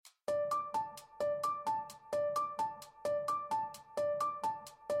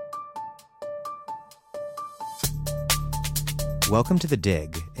Welcome to The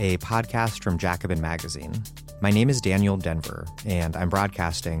Dig, a podcast from Jacobin Magazine. My name is Daniel Denver, and I'm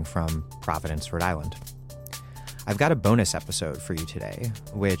broadcasting from Providence, Rhode Island. I've got a bonus episode for you today,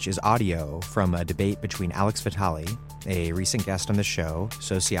 which is audio from a debate between Alex Vitale, a recent guest on the show,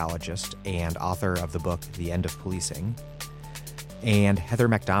 sociologist, and author of the book The End of Policing, and Heather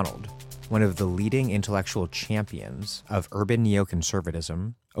Mac Donald, one of the leading intellectual champions of urban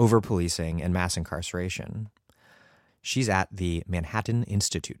neoconservatism, over-policing, and mass incarceration. She's at the Manhattan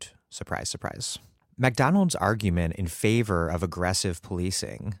Institute. Surprise, surprise. Mac Donald's argument in favor of aggressive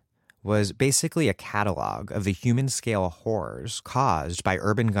policing was basically a catalog of the human-scale horrors caused by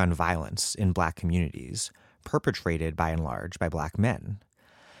urban gun violence in Black communities, perpetrated by and large by Black men.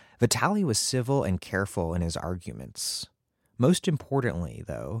 Vitale was civil and careful in his arguments. Most importantly,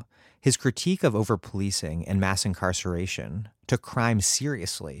 though, his critique of over-policing and mass incarceration took crime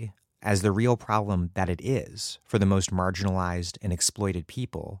seriously as the real problem that it is for the most marginalized and exploited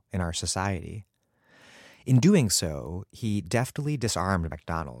people in our society. In doing so, he deftly disarmed Mac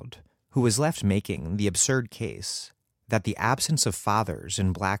Donald, who was left making the absurd case that the absence of fathers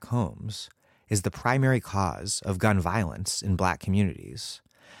in Black homes is the primary cause of gun violence in Black communities,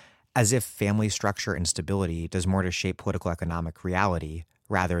 as if family structure instability does more to shape political economic reality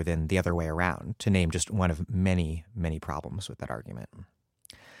rather than the other way around, to name just one of many, many problems with that argument.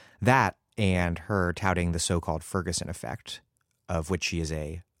 That, and her touting the so-called Ferguson effect, of which she is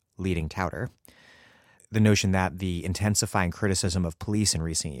a leading touter, the notion that the intensifying criticism of police in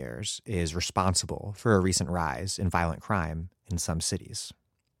recent years is responsible for a recent rise in violent crime in some cities.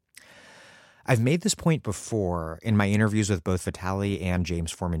 I've made this point before in my interviews with both Vitale and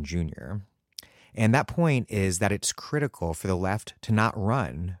James Forman Jr., and that point is that it's critical for the left to not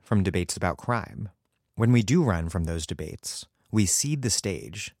run from debates about crime. When we do run from those debates, we cede the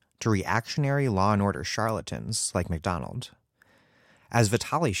stage to reactionary law and order charlatans like Mac Donald. As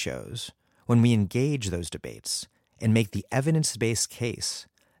Vitale shows, when we engage those debates and make the evidence-based case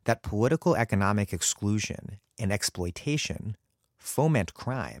that political economic exclusion and exploitation foment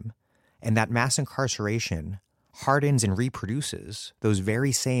crime, and that mass incarceration hardens and reproduces those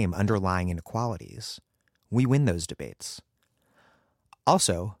very same underlying inequalities, we win those debates.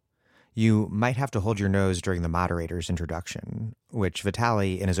 Also, you might have to hold your nose during the moderator's introduction, which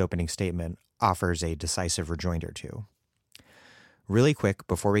Vitale, in his opening statement, offers a decisive rejoinder to. Really quick,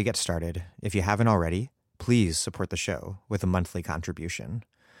 before we get started, if you haven't already, please support the show with a monthly contribution.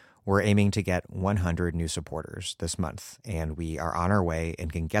 We're aiming to get 100 new supporters this month, and we are on our way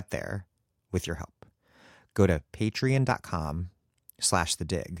and can get there with your help. Go to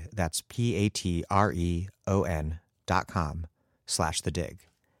patreon.com/thedig. That's patreon.com/thedig.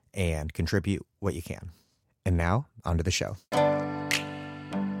 And contribute what you can. And now, on to the show.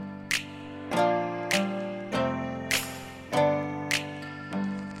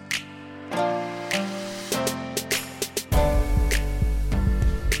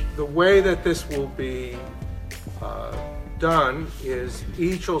 The way that this will be done is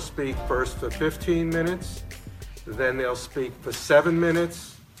each will speak first for 15 minutes, then they'll speak for 7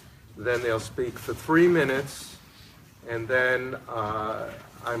 minutes, then they'll speak for 3 minutes, and then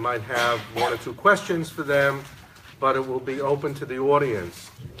I might have 1 or 2 questions for them, but it will be open to the audience.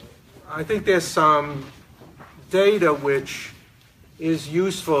 I think there's some data which is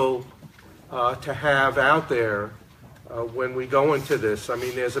useful to have out there when we go into this. I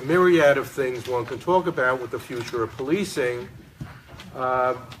mean, there's a myriad of things one can talk about with the future of policing,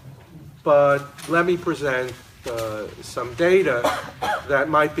 but let me present some data that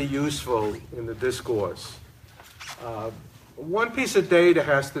might be useful in the discourse. One piece of data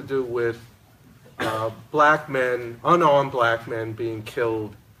has to do with Black men, unarmed Black men being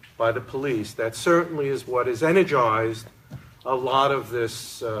killed by the police. That certainly is what has energized a lot of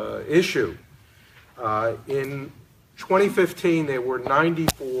this issue. In 2015, there were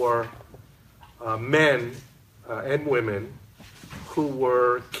 94 men and women who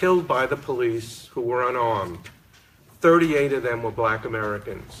were killed by the police who were unarmed. 38 of them were Black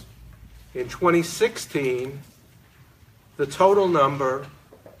Americans. In 2016, the total number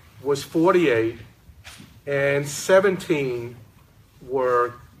was 48, and 17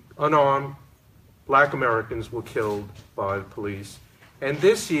 were unarmed Black Americans were killed by the police. And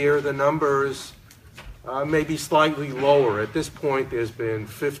this year, the numbers may be slightly lower. At this point, there's been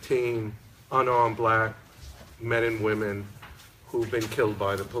 15 unarmed Black men and women who've been killed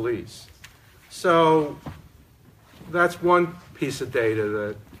by the police. So that's one piece of data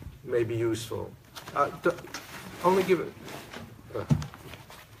that may be useful. Only give it.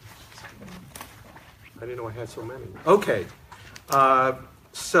 I didn't know I had so many. Okay.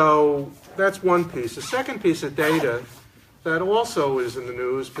 So that's one piece. The second piece of data that also is in the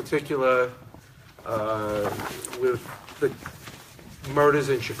news, particularly with the murders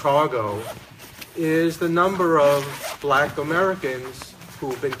in Chicago, is the number of black Americans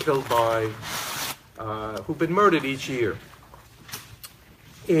who've been killed by, who've been murdered each year.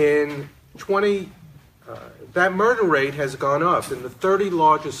 That murder rate has gone up. In the 30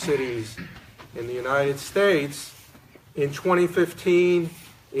 largest cities in the United States, in 2015,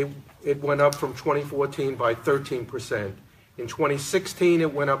 it went up from 2014 by 13%. In 2016,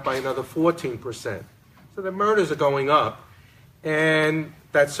 it went up by another 14%. So the murders are going up. And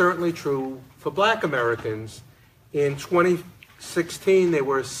that's certainly true for black Americans. In 2016, there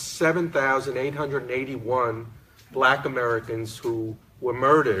were 7,881 black Americans who were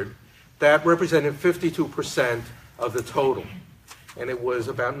murdered. That represented 52% of the total. And it was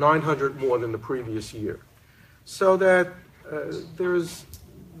about 900 more than the previous year. So that there's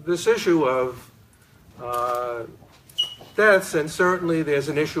this issue of deaths, and certainly there's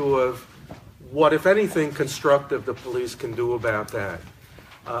an issue of what, if anything, constructive the police can do about that.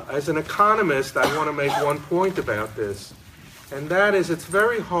 As an economist, I want to make one point about this, and that is it's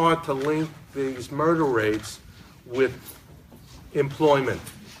very hard to link these murder rates with employment.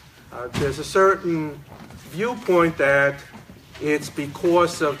 There's a certain viewpoint that it's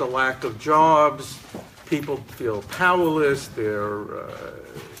because of the lack of jobs, people feel powerless,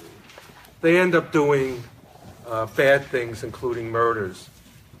 they end up doing bad things, including murders.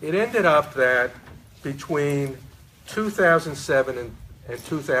 It ended up that between 2007 and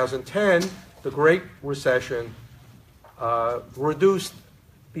 2010, the Great Recession reduced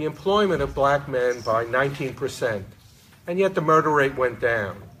the employment of black men by 19%, and yet the murder rate went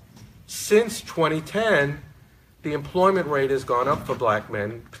down. Since 2010, the employment rate has gone up for black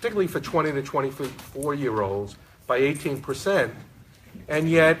men, particularly for 20 to 24-year-olds, by 18%. And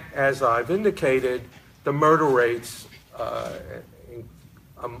yet, as I've indicated, the murder rates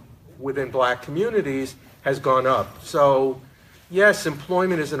within black communities has gone up. So, yes,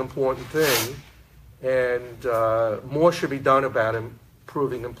 employment is an important thing, and more should be done about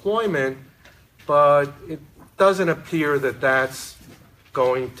improving employment, but it doesn't appear that that's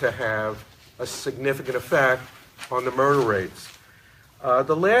going to have a significant effect on the murder rates.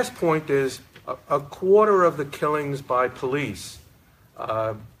 The last point is a quarter of the killings by police.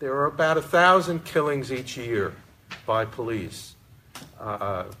 There are about 1,000 killings each year by police,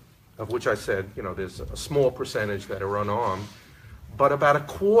 of which I said, there's a small percentage that are unarmed, but about a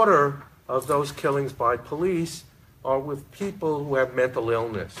quarter of those killings by police are with people who have mental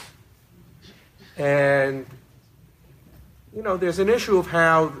illness. And, there's an issue of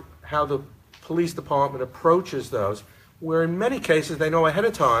how the police department approaches those, where in many cases they know ahead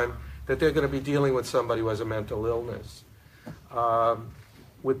of time that they're going to be dealing with somebody who has a mental illness.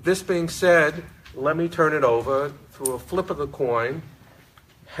 With this being said, let me turn it over through a flip of the coin.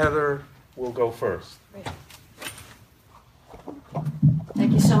 Heather will go first. Great.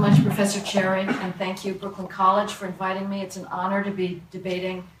 Thank you so much, Professor Cherry, and thank you, Brooklyn College, for inviting me. It's an honor to be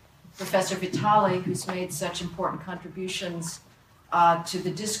debating Professor Vitale, who's made such important contributions to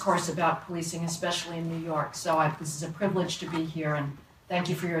the discourse about policing, especially in New York. So this is a privilege to be here, and thank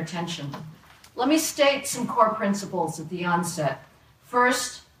you for your attention. Let me state some core principles at the onset.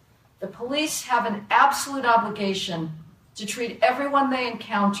 First, the police have an absolute obligation to treat everyone they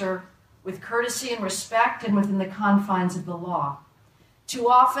encounter with courtesy and respect and within the confines of the law. Too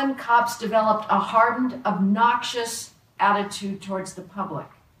often, cops developed a hardened, obnoxious attitude towards the public.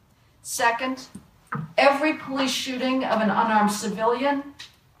 Second, every police shooting of an unarmed civilian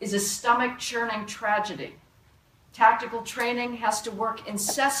is a stomach-churning tragedy. Tactical training has to work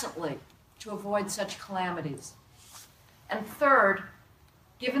incessantly to avoid such calamities. And third,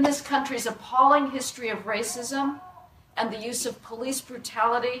 given this country's appalling history of racism and the use of police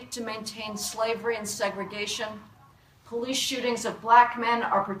brutality to maintain slavery and segregation, police shootings of black men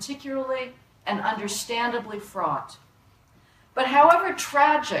are particularly and understandably fraught. But however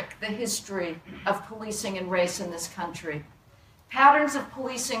tragic the history of policing and race in this country, patterns of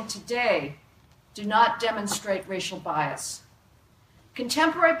policing today do not demonstrate racial bias.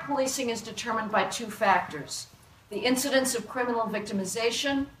 Contemporary policing is determined by two factors: the incidence of criminal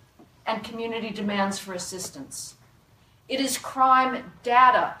victimization and community demands for assistance. It is crime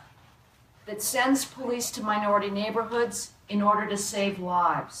data that sends police to minority neighborhoods in order to save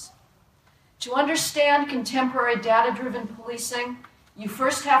lives. To understand contemporary data-driven policing, you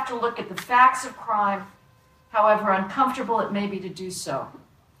first have to look at the facts of crime, however uncomfortable it may be to do so.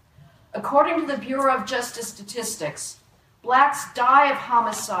 According to the Bureau of Justice Statistics, blacks die of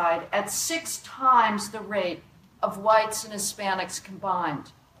homicide at 6 times the rate of whites and Hispanics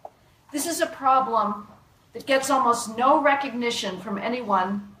combined. This is a problem that gets almost no recognition from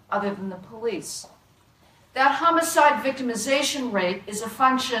anyone other than the police. That homicide victimization rate is a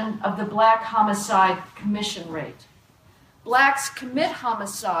function of the Black homicide commission rate. Blacks commit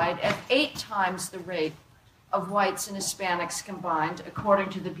homicide at 8 times the rate of whites and Hispanics combined, according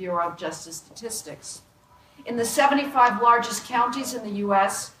to the Bureau of Justice Statistics. In the 75 largest counties in the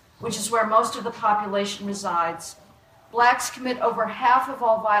U.S., which is where most of the population resides, blacks commit over half of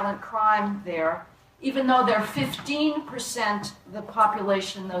all violent crime there, even though they're 15% of the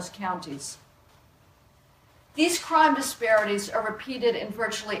population in those counties. These crime disparities are repeated in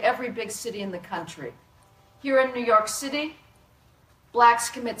virtually every big city in the country. Here in New York City, blacks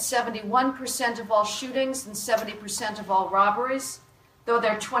commit 71% of all shootings and 70% of all robberies, though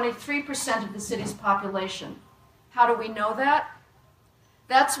they're 23% of the city's population. How do we know that?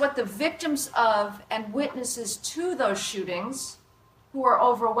 That's what the victims of and witnesses to those shootings, who are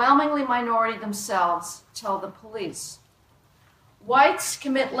overwhelmingly minority themselves, tell the police. Whites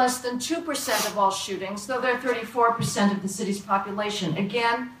commit less than 2% of all shootings, though they're 34% of the city's population.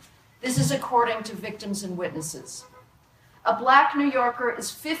 Again, this is according to victims and witnesses. A black New Yorker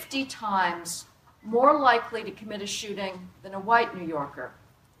is 50 times more likely to commit a shooting than a white New Yorker.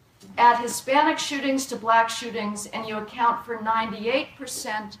 Add Hispanic shootings to black shootings, and you account for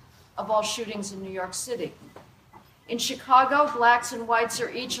 98% of all shootings in New York City. In Chicago, blacks and whites are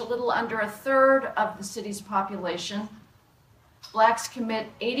each a little under a third of the city's population. Blacks commit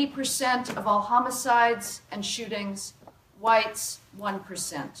 80% of all homicides and shootings, whites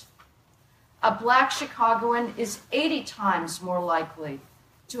 1%. A black Chicagoan is 80 times more likely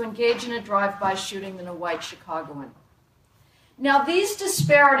to engage in a drive-by shooting than a white Chicagoan. Now, these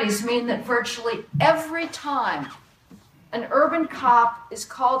disparities mean that virtually every time an urban cop is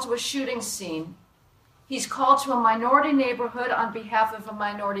called to a shooting scene, he's called to a minority neighborhood on behalf of a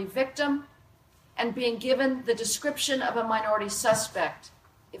minority victim and being given the description of a minority suspect,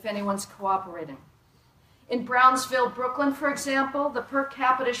 if anyone's cooperating. In Brownsville, Brooklyn, for example, the per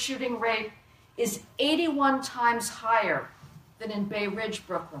capita shooting rate is 81 times higher than in Bay Ridge,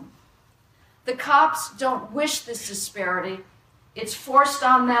 Brooklyn. The cops don't wish this disparity. It's forced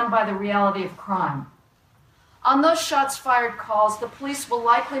on them by the reality of crime. On those shots fired calls, the police will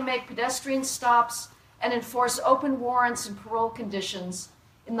likely make pedestrian stops and enforce open warrants and parole conditions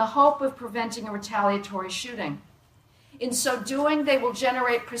in the hope of preventing a retaliatory shooting. In so doing, they will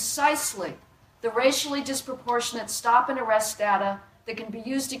generate precisely the racially disproportionate stop and arrest data that can be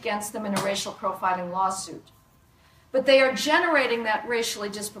used against them in a racial profiling lawsuit. But they are generating that racially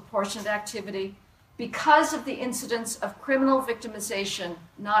disproportionate activity because of the incidence of criminal victimization,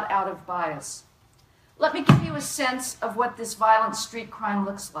 not out of bias. Let me give you a sense of what this violent street crime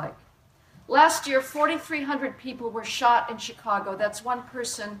looks like. Last year, 4,300 people were shot in Chicago. That's one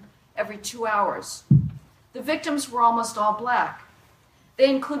person every 2 hours. The victims were almost all black. They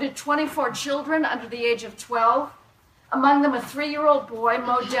included 24 children under the age of 12, among them a 3-year-old boy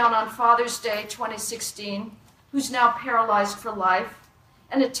mowed down on Father's Day 2016, who's now paralyzed for life,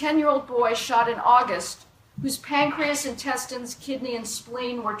 and a 10-year-old boy shot in August, whose pancreas, intestines, kidney, and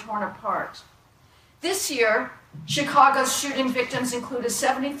spleen were torn apart. This year, Chicago's shooting victims include a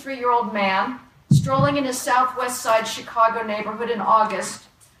 73-year-old man strolling in a southwest side Chicago neighborhood in August,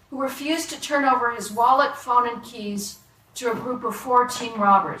 who refused to turn over his wallet, phone, and keys to a group of 4 teen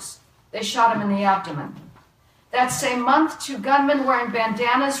robbers. They shot him in the abdomen. That same month, 2 gunmen wearing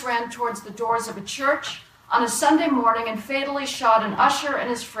bandanas ran towards the doors of a church on a Sunday morning and fatally shot an usher and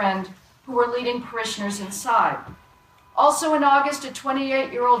his friend who were leading parishioners inside. Also in August, a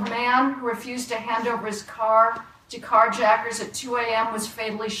 28-year-old man who refused to hand over his car to carjackers at 2 a.m. was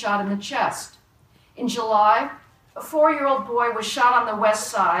fatally shot in the chest. In July, a 4-year-old boy was shot on the west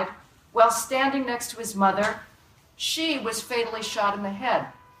side while standing next to his mother. She was fatally shot in the head.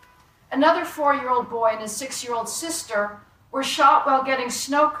 Another 4-year-old boy and his 6-year-old sister were shot while getting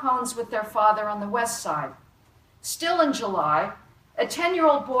snow cones with their father on the west side. Still in July, a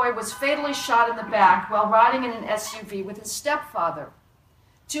 10-year-old boy was fatally shot in the back while riding in an SUV with his stepfather.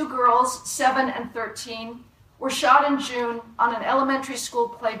 2 girls, 7 and 13, were shot in June on an elementary school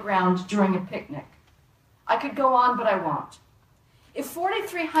playground during a picnic. I could go on, but I won't. If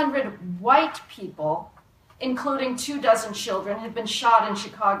 4,300 white people, including 24 children, had been shot in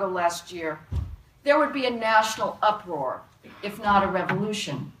Chicago last year, there would be a national uproar, if not a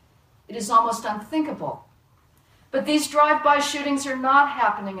revolution. It is almost unthinkable. But these drive-by shootings are not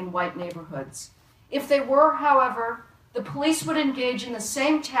happening in white neighborhoods. If they were, however, the police would engage in the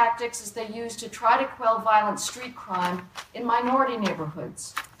same tactics as they use to try to quell violent street crime in minority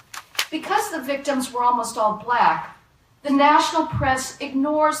neighborhoods. Because the victims were almost all black, the national press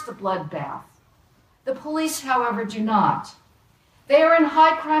ignores the bloodbath. The police, however, do not. They are in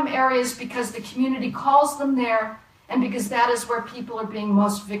high crime areas because the community calls them there and because that is where people are being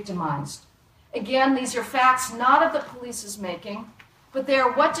most victimized. Again, these are facts not of the police's making, but they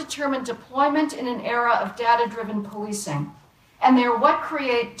are what determine deployment in an era of data-driven policing. And they are what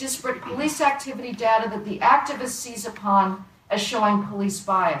create disparate police activity data that the activist sees upon as showing police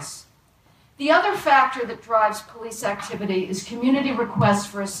bias. The other factor that drives police activity is community requests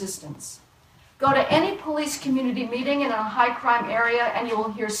for assistance. Go to any police community meeting in a high crime area and you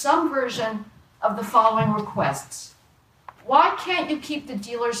will hear some version of the following requests. Why can't you keep the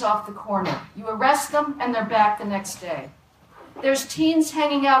dealers off the corner? You arrest them and they're back the next day. There's teens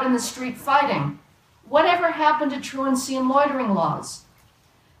hanging out in the street fighting. Whatever happened to truancy and loitering laws?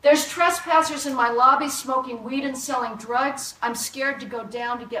 There's trespassers in my lobby smoking weed and selling drugs. I'm scared to go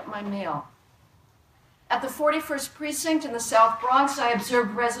down to get my mail. At the 41st Precinct in the South Bronx, I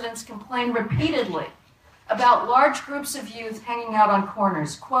observed residents complain repeatedly about large groups of youth hanging out on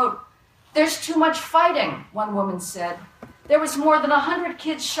corners. Quote, "There's too much fighting," one woman said. "There was more than 100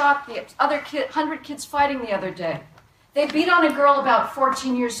 kids shot, 100 kids fighting the other day. They beat on a girl about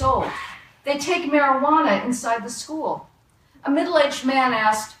 14 years old. They take marijuana inside the school." A middle-aged man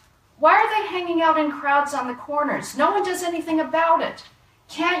asked, "Why are they hanging out in crowds on the corners? No one does anything about it.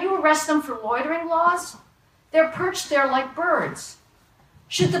 Can't you arrest them for loitering laws? They're perched there like birds."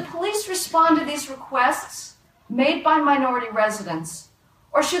 Should the police respond to these requests made by minority residents,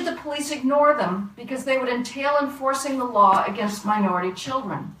 or should the police ignore them because they would entail enforcing the law against minority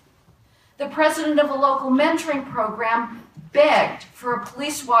children? The president of a local mentoring program begged for a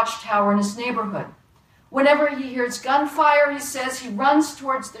police watchtower in his neighborhood. Whenever he hears gunfire, he says he runs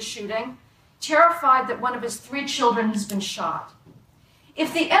towards the shooting, terrified that one of his 3 children has been shot.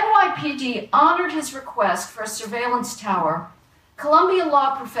 If the NYPD honored his request for a surveillance tower, Columbia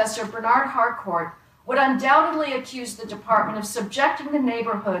law professor Bernard Harcourt would undoubtedly accuse the department of subjecting the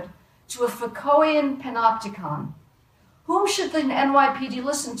neighborhood to a Foucauldian panopticon. Whom should the NYPD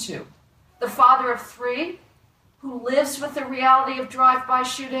listen to? The father of 3, who lives with the reality of drive-by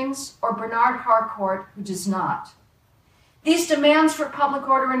shootings, or Bernard Harcourt, who does not? These demands for public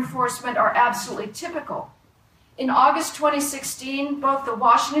order enforcement are absolutely typical. In August 2016, both the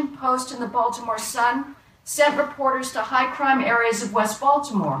Washington Post and the Baltimore Sun sent reporters to high crime areas of West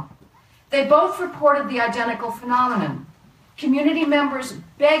Baltimore. They both reported the identical phenomenon. Community members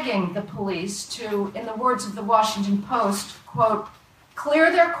begging the police to, in the words of the Washington Post, quote,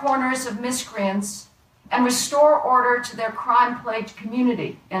 "clear their corners of miscreants and restore order to their crime-plagued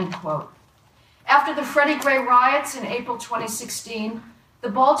community," end quote. After the Freddie Gray riots in April 2016, the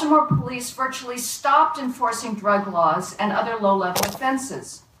Baltimore police virtually stopped enforcing drug laws and other low-level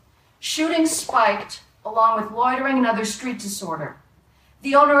offenses. Shootings spiked, along with loitering and other street disorder.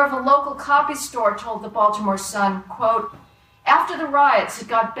 The owner of a local copy store told the Baltimore Sun, quote, "After the riots, it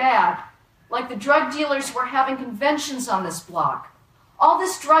got bad. Like the drug dealers were having conventions on this block. All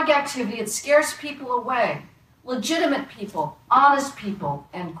this drug activity, it scares people away. Legitimate people, honest people,"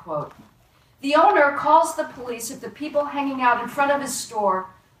 end quote. The owner calls the police if the people hanging out in front of his store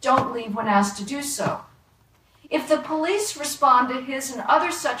don't leave when asked to do so. If the police respond to his and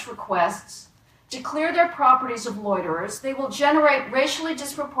other such requests to clear their properties of loiterers, they will generate racially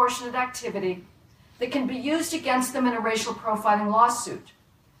disproportionate activity that can be used against them in a racial profiling lawsuit.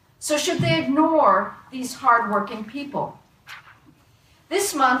 So should they ignore these hardworking people?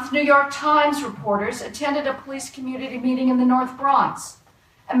 This month, New York Times reporters attended a police community meeting in the North Bronx.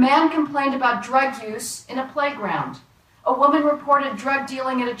 A man complained about drug use in a playground. A woman reported drug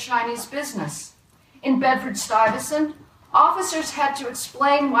dealing at a Chinese business. In Bedford-Stuyvesant, officers had to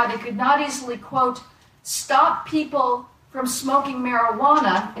explain why they could not easily, quote, "stop people from smoking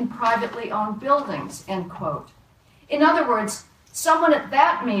marijuana in privately owned buildings," end quote. In other words, someone at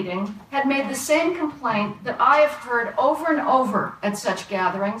that meeting had made the same complaint that I have heard over and over at such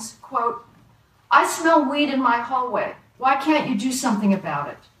gatherings, quote, "I smell weed in my hallway. Why can't you do something about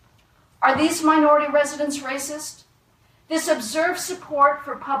it?" Are these minority residents racist? This observed support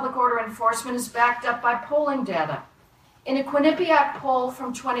for public order enforcement is backed up by polling data. In a Quinnipiac poll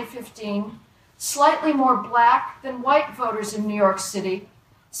from 2015, slightly more black than white voters in New York City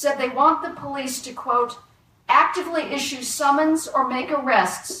said they want the police to, quote, "actively issue summons or make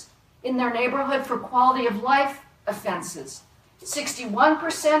arrests in their neighborhood for quality of life offenses."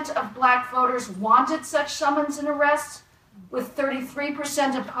 61% of black voters wanted such summons and arrests, with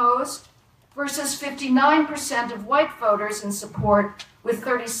 33% opposed, versus 59% of white voters in support, with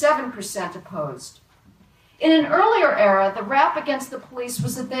 37% opposed. In an earlier era, the rap against the police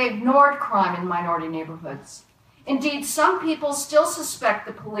was that they ignored crime in minority neighborhoods. Indeed, some people still suspect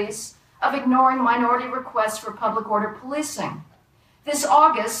the police of ignoring minority requests for public order policing. This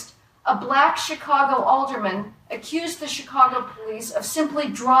August, a black Chicago alderman accused the Chicago police of simply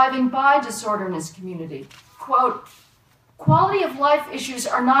driving by disorder in his community. Quote, "Quality of life issues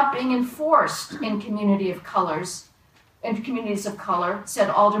are not being enforced in communities of color," said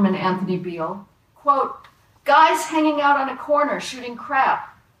Alderman Anthony Beale. Quote, "Guys hanging out on a corner shooting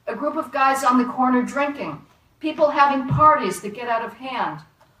crap, a group of guys on the corner drinking, people having parties that get out of hand.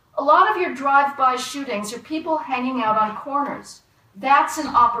 A lot of your drive-by shootings are people hanging out on corners. That's an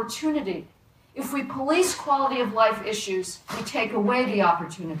opportunity. If we police quality of life issues, we take away the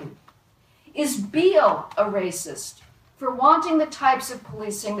opportunity." Is Beale a racist for wanting the types of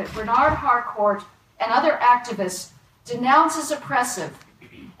policing that Bernard Harcourt and other activists denounce as oppressive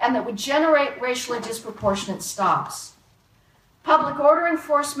and that would generate racially disproportionate stops? Public order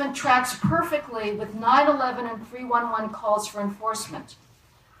enforcement tracks perfectly with 911 and 311 calls for enforcement.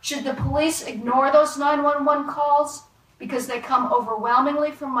 Should the police ignore those 911 calls because they come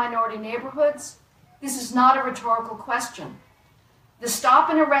overwhelmingly from minority neighborhoods? This is not a rhetorical question. The stop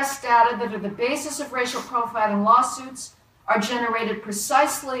and arrest data that are the basis of racial profiling lawsuits are generated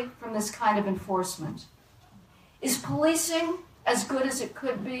precisely from this kind of enforcement. Is policing as good as it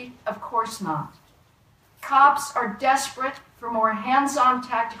could be? Of course not. Cops are desperate for more hands-on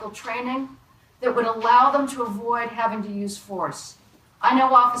tactical training that would allow them to avoid having to use force. I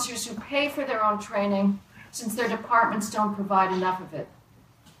know officers who pay for their own training since their departments don't provide enough of it.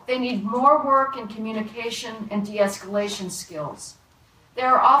 They need more work in communication and de-escalation skills.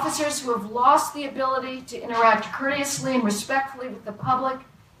 There are officers who have lost the ability to interact courteously and respectfully with the public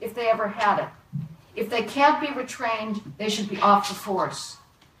if they ever had it. If they can't be retrained, they should be off the force.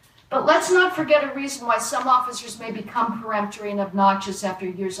 But let's not forget a reason why some officers may become peremptory and obnoxious after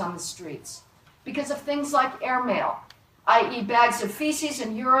years on the streets. Because of things like airmail, i.e. bags of feces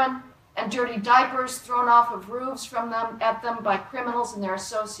and urine and dirty diapers thrown off of roofs at them by criminals and their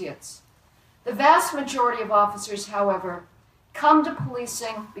associates. The vast majority of officers, however, come to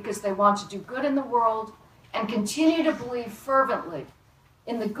policing because they want to do good in the world and continue to believe fervently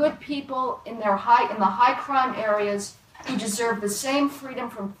in the good people in the high crime areas who deserve the same freedom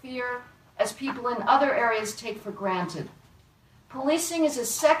from fear as people in other areas take for granted. Policing is a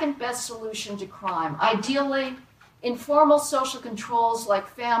second best solution to crime. Ideally, informal social controls like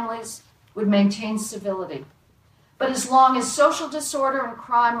families would maintain civility. But as long as social disorder and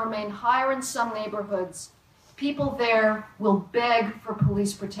crime remain higher in some neighborhoods, people there will beg for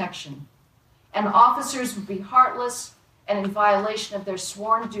police protection. And officers would be heartless and in violation of their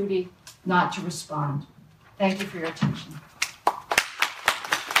sworn duty not to respond. Thank you for your attention.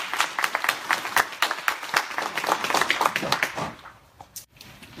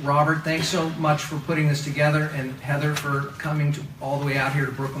 Robert, thanks so much for putting this together, and Heather for coming all the way out here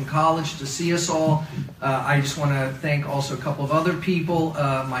to Brooklyn College to see us all. I just want to thank also a couple of other people.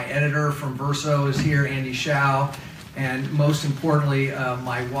 My editor from Verso is here, Andy Shao, and most importantly,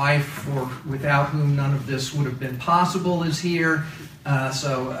 my wife, without whom none of this would have been possible, is here.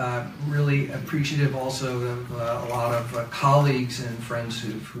 So really appreciative also of a lot of colleagues and friends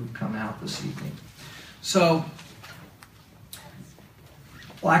who've come out this evening. So,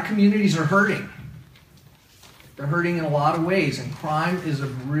 Black communities are hurting. They're hurting in a lot of ways, and crime is a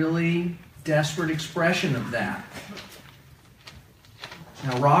really desperate expression of that.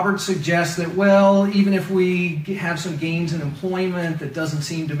 Now, Robert suggests that, well, even if we have some gains in employment, that doesn't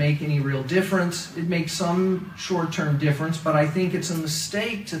seem to make any real difference. It makes some short-term difference, but I think it's a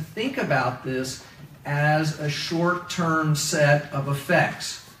mistake to think about this as a short-term set of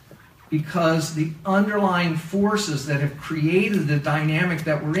effects, because the underlying forces that have created the dynamic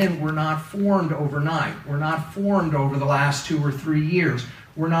that we're in were not formed overnight. We're not formed over the last 2 or 3 years.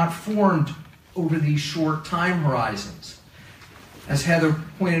 We're not formed over these short time horizons. As Heather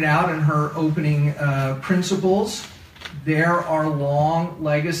pointed out in her opening principles, there are long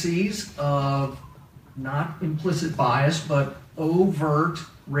legacies of not implicit bias, but overt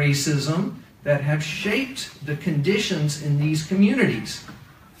racism that have shaped the conditions in these communities.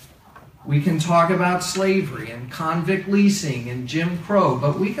 We can talk about slavery and convict leasing and Jim Crow,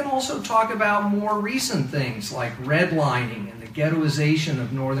 but we can also talk about more recent things like redlining and the ghettoization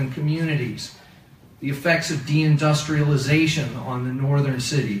of northern communities, the effects of deindustrialization on the northern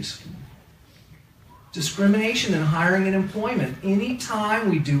cities. Discrimination in hiring and employment. Anytime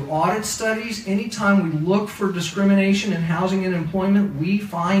we do audit studies, anytime we look for discrimination in housing and employment, we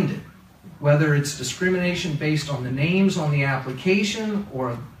find it. Whether it's discrimination based on the names on the application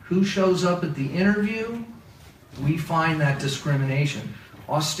or who shows up at the interview, we find that discrimination.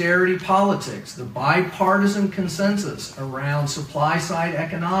 Austerity politics, the bipartisan consensus around supply-side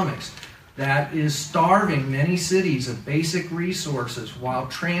economics. that is starving many cities of basic resources while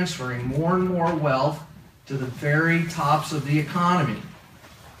transferring more and more wealth to the very tops of the economy.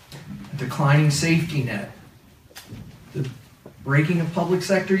 A declining safety net, the breaking of public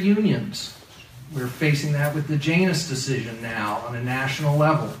sector unions. We're facing that with the Janus decision now on a national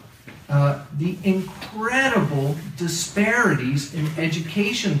level. The incredible disparities in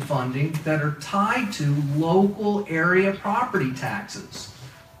education funding that are tied to local area property taxes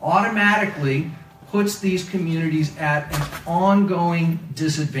automatically puts these communities at an ongoing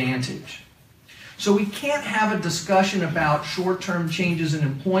disadvantage. So we can't have a discussion about short-term changes in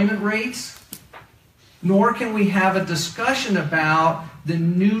employment rates, nor can we have a discussion about the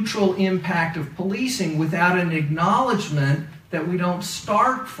neutral impact of policing without an acknowledgement that we don't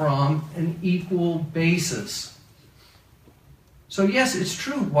start from an equal basis. So yes, it's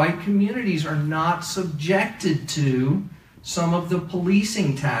true, white communities are not subjected to some of the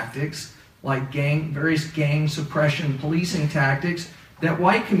policing tactics, like various gang suppression policing tactics, that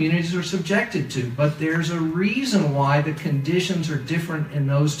white communities are subjected to. But there's a reason why the conditions are different in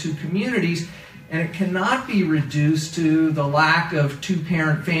those two communities, and it cannot be reduced to the lack of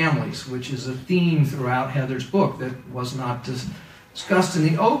two-parent families, which is a theme throughout Heather's book that was not discussed in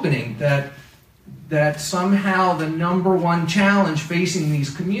the opening, that somehow the number one challenge facing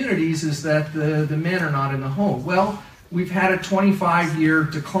these communities is that the men are not in the home. Well, we've had a 25-year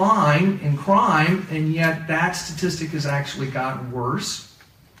decline in crime, and yet that statistic has actually gotten worse.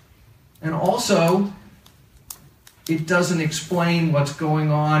 And also, it doesn't explain what's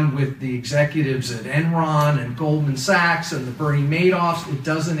going on with the executives at Enron and Goldman Sachs and the Bernie Madoffs. It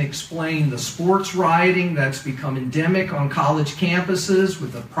doesn't explain the sports rioting that's become endemic on college campuses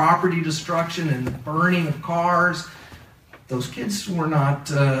with the property destruction and the burning of cars. Those kids were not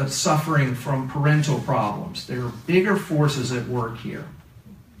suffering from parental problems. There are bigger forces at work here.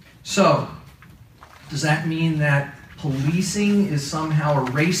 So, does that mean that policing is somehow a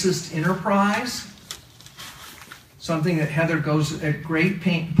racist enterprise? Something that Heather goes at great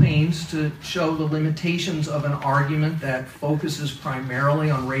pains to show the limitations of an argument that focuses primarily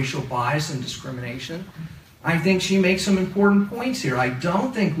on racial bias and discrimination. I think she makes some important points here. I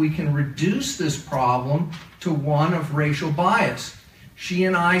don't think we can reduce this problem to one of racial bias. She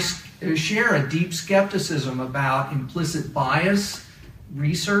and I share a deep skepticism about implicit bias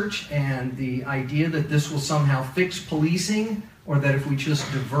research and the idea that this will somehow fix policing, or that if we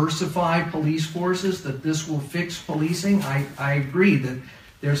just diversify police forces, that this will fix policing. I agree that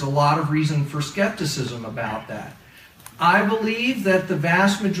there's a lot of reason for skepticism about that. I believe that the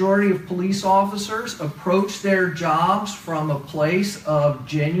vast majority of police officers approach their jobs from a place of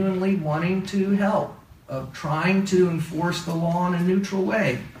genuinely wanting to help, of trying to enforce the law in a neutral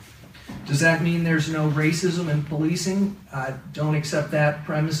way. Does that mean there's no racism in policing? I don't accept that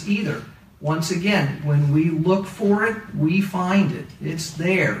premise either. Once again, when we look for it, we find it. It's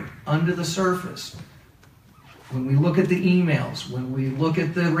there, under the surface. When we look at the emails, when we look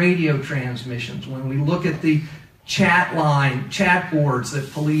at the radio transmissions, when we look at the chat boards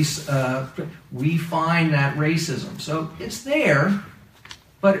that police, we find that racism. So it's there,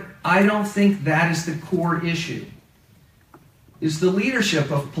 but I don't think that is the core issue. Is the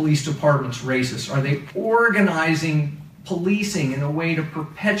leadership of police departments racist? Are they organizing policing in a way to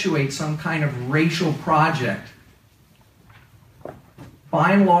perpetuate some kind of racial project?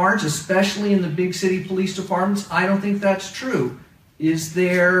 By and large, especially in the big city police departments, I don't think that's true. Is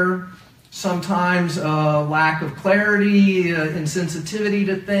there sometimes a lack of clarity, insensitivity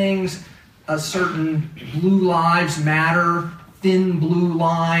to things, a certain blue lives matter, thin blue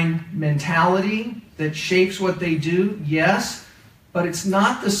line mentality that shapes what they do? Yes. But it's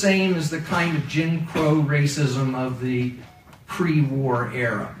not the same as the kind of Jim Crow racism of the pre-war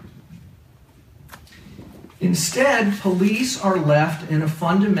era. Instead, police are left in a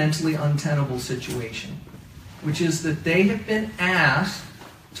fundamentally untenable situation, which is that they have been asked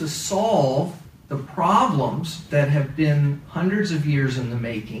to solve the problems that have been hundreds of years in the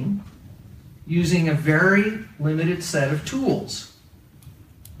making using a very limited set of tools.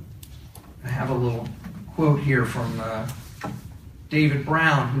 I have a little quote here from David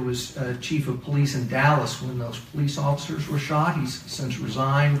Brown, who was chief of police in Dallas when those police officers were shot. He's since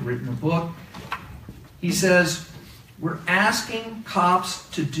resigned, written a book. He says, "We're asking cops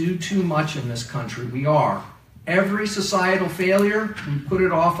to do too much in this country. We are. Every societal failure, we put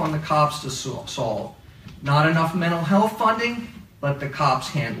it off on the cops to solve. Not enough mental health funding, let the cops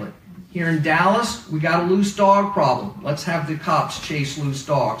handle it. Here in Dallas, we got a loose dog problem. Let's have the cops chase loose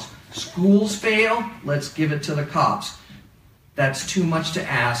dogs. Schools fail, let's give it to the cops. That's too much to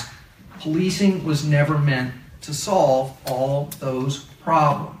ask. Policing was never meant to solve all those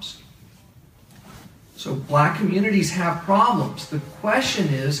problems." So black communities have problems. The question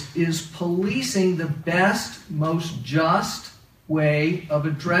is policing the best, most just way of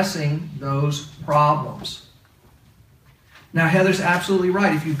addressing those problems? Now, Heather's absolutely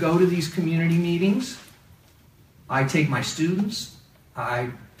right. If you go to these community meetings, I take my students,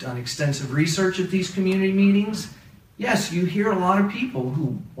 I've done extensive research at these community meetings. Yes, you hear a lot of people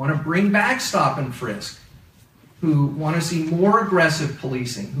who want to bring back stop and frisk, who want to see more aggressive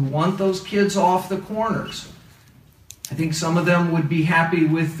policing, who want those kids off the corners. I think some of them would be happy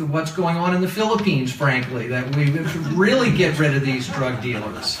with what's going on in the Philippines, frankly, that we should really get rid of these drug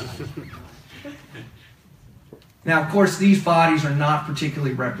dealers. Now, of course, these bodies are not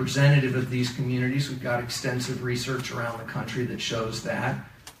particularly representative of these communities. We've got extensive research around the country that shows that.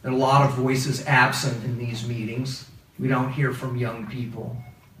 There are a lot of voices absent in these meetings. We don't hear from young people.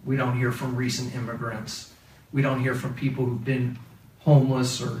 We don't hear from recent immigrants. We don't hear from people who've been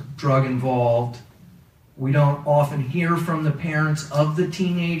homeless or drug involved. We don't often hear from the parents of the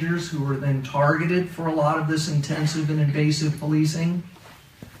teenagers who are then targeted for a lot of this intensive and invasive policing.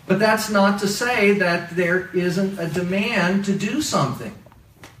 But that's not to say that there isn't a demand to do something.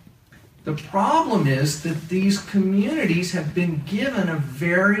 The problem is that these communities have been given a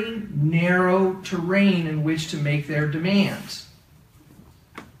very narrow terrain in which to make their demands.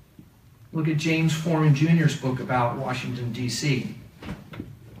 Look at James Forman Jr.'s book about Washington, D.C.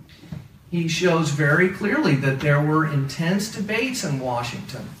 He shows very clearly that there were intense debates in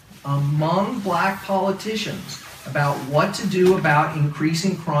Washington among black politicians about what to do about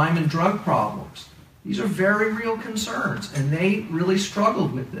increasing crime and drug problems. These are very real concerns, and they really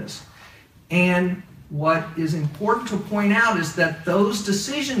struggled with this. And what is important to point out is that those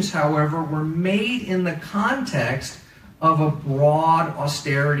decisions, however, were made in the context of a broad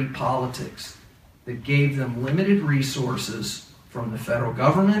austerity politics that gave them limited resources from the federal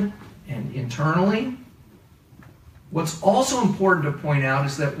government and internally. What's also important to point out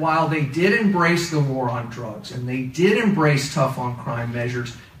is that while they did embrace the war on drugs and they did embrace tough on crime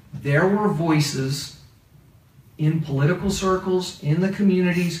measures, there were voices in political circles, in the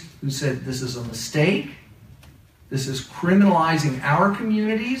communities, who said this is a mistake, this is criminalizing our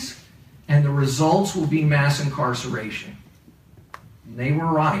communities, and the results will be mass incarceration. And they were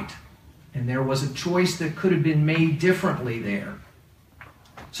right. And there was a choice that could have been made differently there.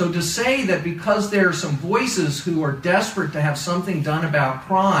 So to say that because there are some voices who are desperate to have something done about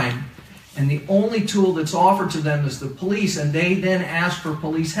crime, and the only tool that's offered to them is the police, and they then ask for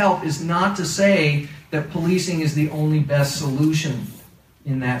police help, is not to say that policing is the only best solution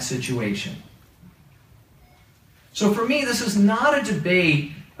in that situation. So for me, this is not a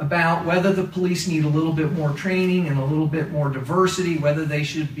debate about whether the police need a little bit more training and a little bit more diversity, whether they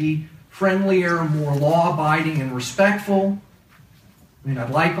should be friendlier, more law-abiding and respectful. I mean, I'd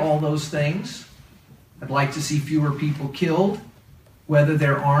like all those things. I'd like to see fewer people killed, whether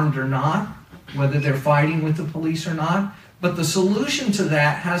they're armed or not, whether they're fighting with the police or not. But the solution to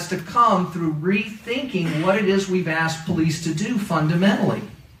that has to come through rethinking what it is we've asked police to do fundamentally.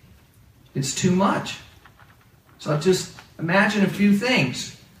 It's too much. So just imagine a few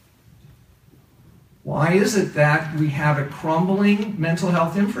things. Why is it that we have a crumbling mental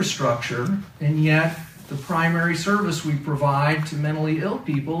health infrastructure, and yet the primary service we provide to mentally ill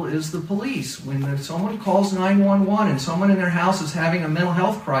people is the police? When someone calls 911 and someone in their house is having a mental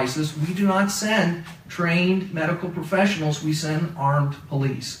health crisis, we do not send trained medical professionals, we send armed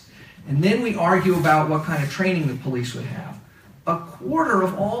police. And then we argue about what kind of training the police would have. A quarter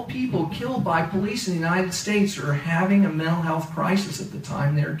of all people killed by police in the United States are having a mental health crisis at the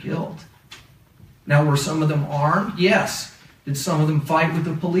time they're killed. Now, were some of them armed? Yes. Did some of them fight with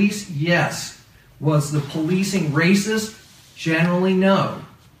the police? Yes. Was the policing racist? Generally, no.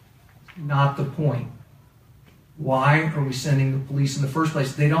 Not the point. Why are we sending the police in the first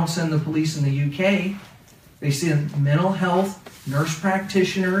place? They don't send the police in the UK. They send mental health nurse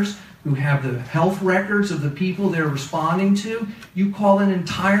practitioners who have the health records of the people they're responding to. You call an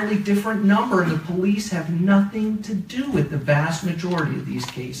entirely different number, and the police have nothing to do with the vast majority of these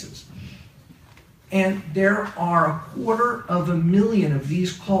cases. And there are 250,000 of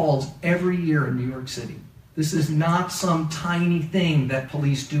these calls every year in New York City. This is not some tiny thing that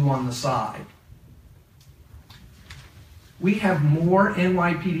police do on the side. We have more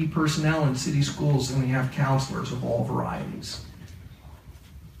NYPD personnel in city schools than we have counselors of all varieties.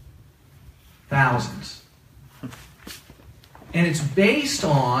 Thousands. And it's based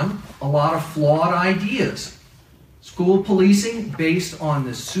on a lot of flawed ideas. School policing based on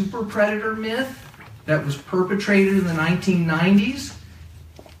the super predator myth that was perpetrated in the 1990s.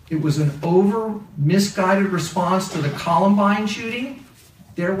 It was an misguided response to the Columbine shooting.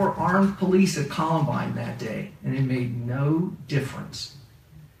 There were armed police at Columbine that day, and it made no difference.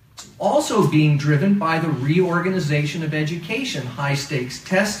 It's also being driven by the reorganization of education, high-stakes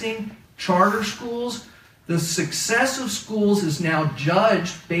testing, charter schools. The success of schools is now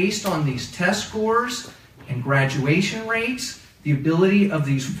judged based on these test scores and graduation rates. The ability of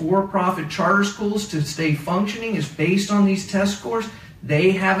these for-profit charter schools to stay functioning is based on these test scores.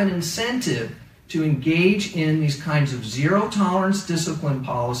 They have an incentive to engage in these kinds of zero-tolerance discipline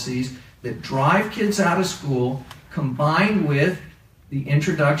policies that drive kids out of school, combined with the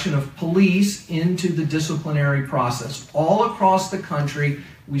introduction of police into the disciplinary process. All across the country,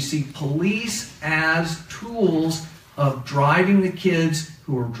 we see police as tools of driving the kids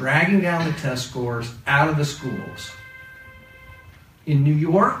who are dragging down the test scores out of the schools. In New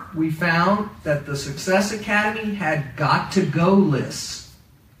York, we found that the Success Academy had got-to-go lists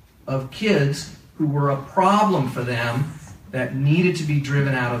of kids who were a problem for them that needed to be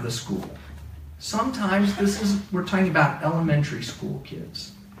driven out of the school. Sometimes we're talking about elementary school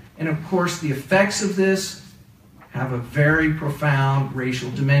kids. And of course, the effects of this have a very profound racial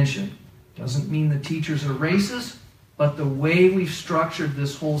dimension. Doesn't mean the teachers are racist, but the way we've structured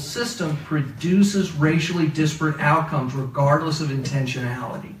this whole system produces racially disparate outcomes regardless of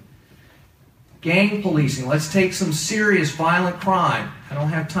intentionality. Gang policing. Let's take some serious violent crime. I don't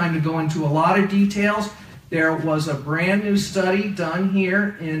have time to go into a lot of details. There was a brand new study done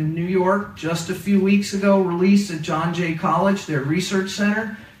here in New York just a few weeks ago, released at John Jay College, their research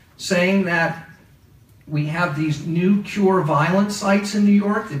center, saying that we have these new cure violence sites in New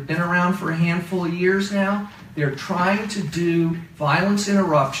York. They've been around for a handful of years now. They're trying to do violence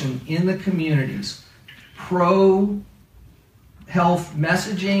interruption in the communities. Pro-health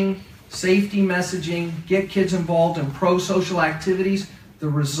messaging, safety messaging, get kids involved in pro-social activities. The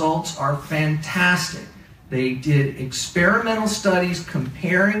results are fantastic. They did experimental studies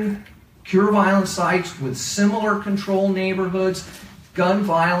comparing cure violence sites with similar control neighborhoods. Gun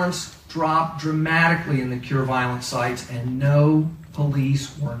violence dropped dramatically in the cure violence sites, and no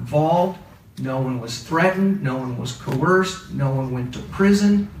police were involved. No one was threatened, no one was coerced, no one went to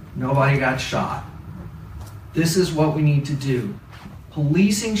prison, nobody got shot. This is what we need to do.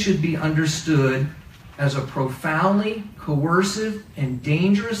 Policing should be understood as a profoundly coercive and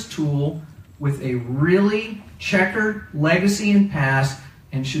dangerous tool with a really checkered legacy and past,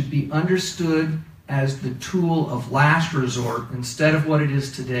 and should be understood as the tool of last resort instead of what it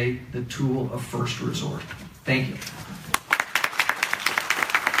is today, the tool of first resort. Thank you.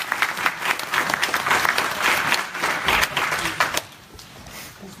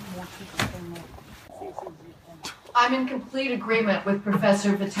 I'm in complete agreement with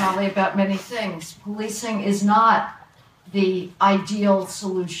Professor Vitale about many things. Policing is not the ideal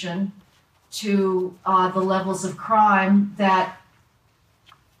solution to the levels of crime that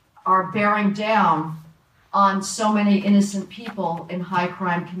are bearing down on so many innocent people in high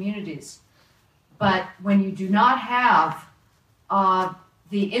crime communities. But when you do not have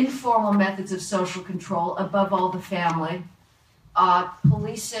the informal methods of social control, above all the family,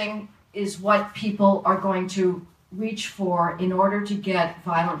 policing is what people are going to reach for in order to get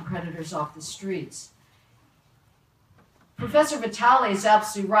violent predators off the streets. Professor Vitale is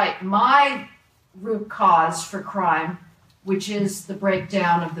absolutely right. My root cause for crime, which is the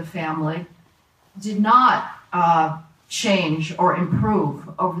breakdown of the family, did not change or improve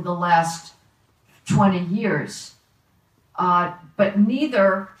over the last 20 years. But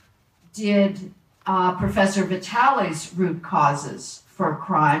neither did Professor Vitale's root causes for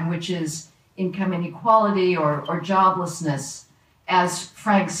crime, which is income inequality or joblessness. As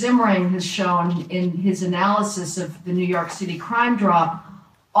Frank Zimmering has shown in his analysis of the New York City crime drop,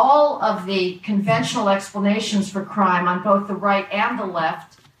 all of the conventional explanations for crime on both the right and the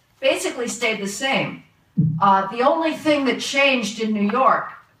left basically stayed the same. The only thing that changed in New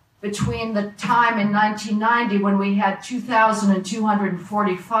York between the time in 1990 when we had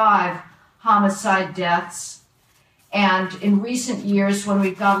 2,245 homicide deaths and in recent years when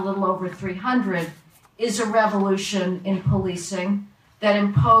we've got a little over 300 is a revolution in policing that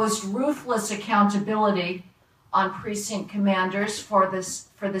imposed ruthless accountability on precinct commanders for the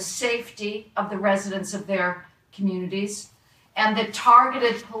safety of the residents of their communities, and that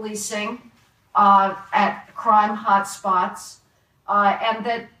targeted policing at crime hotspots, and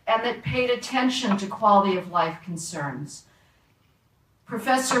that paid attention to quality of life concerns.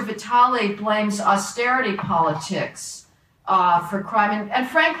 Professor Vitale blames austerity politics for crime, and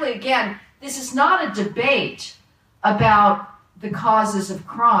frankly, again, this is not a debate about the causes of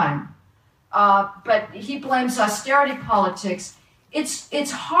crime, but he blames austerity politics.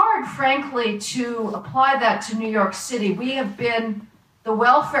 It's hard, frankly, to apply that to New York City. We have been the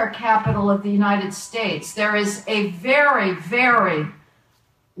welfare capital of the United States. There is a very, very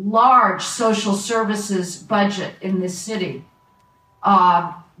large social services budget in this city.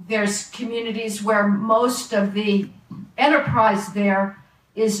 There's communities where most of the enterprise there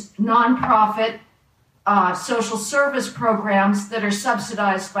is nonprofit social service programs that are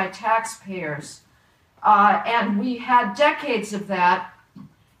subsidized by taxpayers. And we had decades of that,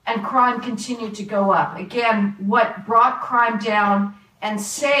 and crime continued to go up. Again, what brought crime down and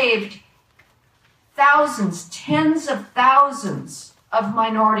saved thousands, tens of thousands of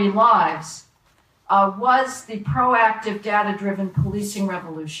minority lives was the proactive, data-driven policing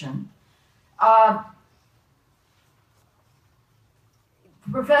revolution.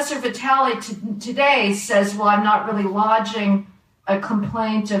 Professor Vitale today says, well, I'm not really lodging a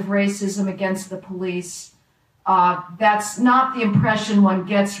complaint of racism against the police. That's not the impression one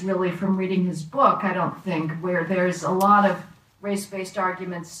gets really from reading his book, I don't think, where there's a lot of race-based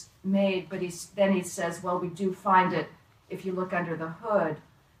arguments made, but then he says, well, we do find it if you look under the hood.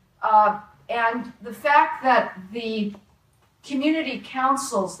 And the fact that the community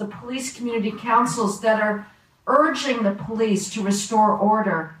councils, the police community councils that are urging the police to restore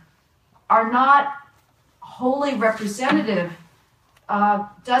order are not wholly representative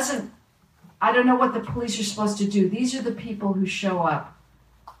I don't know what the police are supposed to do. These are the people who show up.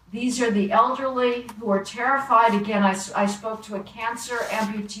 These are the elderly who are terrified. Again, I spoke to a cancer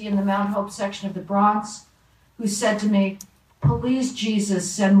amputee in the Mount Hope section of the Bronx who said to me, "Please,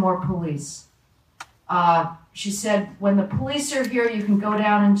 Jesus, send more police." She said, when the police are here, you can go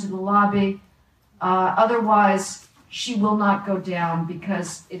down into the lobby. Otherwise, she will not go down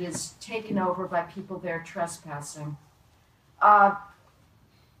because it is taken over by people there trespassing.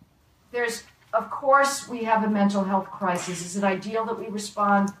 Of course, we have a mental health crisis. Is it ideal that we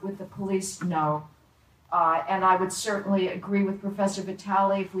respond with the police? No. And I would certainly agree with Professor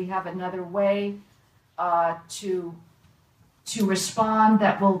Vitale if we have another way to respond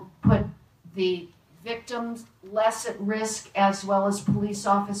that will put the victims less at risk as well as police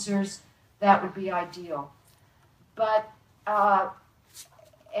officers, that would be ideal. But,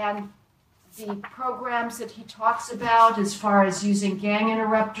 and the programs that he talks about as far as using gang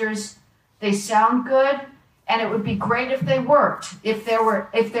interrupters, they sound good, and it would be great if they worked. If there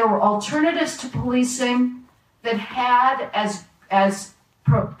were alternatives to policing that had as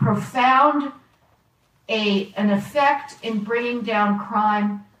profound an effect in bringing down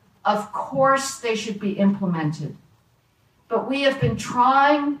crime, of course they should be implemented. But we have been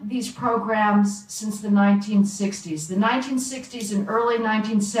trying these programs since the 1960s. The 1960s and early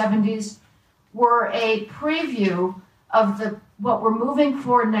 1970s were a preview of what we're moving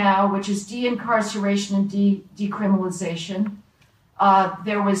for now, which is de-incarceration and decriminalization.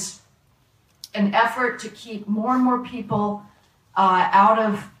 There was an effort to keep more and more people out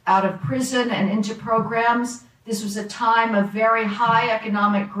of prison and into programs. This was a time of very high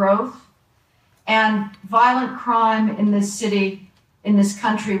economic growth, and violent crime in this city, in this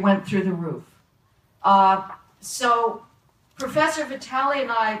country, went through the roof. So Professor Vitale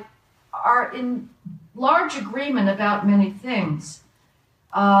and I are in large agreement about many things.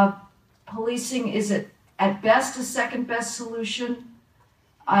 Policing is at best a second best solution,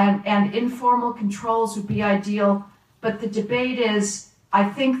 and informal controls would be ideal. But the debate is, I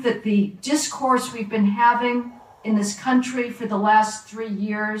think that the discourse we've been having in this country for the last 3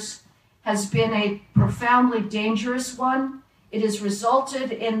 years has been a profoundly dangerous one. It has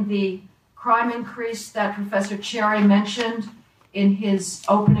resulted in the crime increase that Professor Cherry mentioned in his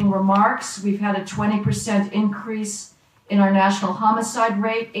opening remarks. We've had a 20% increase in our national homicide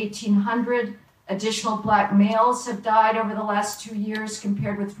rate. 1,800 additional black males have died over the last 2 years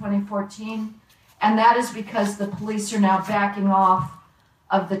compared with 2014. And that is because the police are now backing off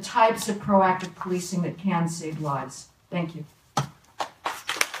of the types of proactive policing that can save lives. Thank you.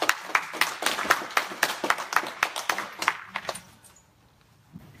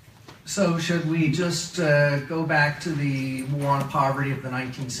 So should we just go back to the war on poverty of the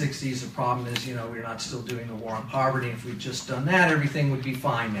 1960s? The problem is, we're not still doing the war on poverty. If we'd just done that, everything would be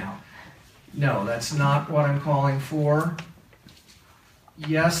fine now. No, that's not what I'm calling for.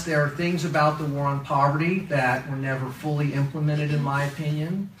 Yes, there are things about the war on poverty that were never fully implemented, in my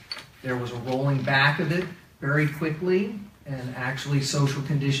opinion. There was a rolling back of it very quickly, and actually social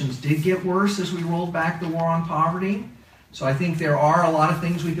conditions did get worse as we rolled back the war on poverty. So I think there are a lot of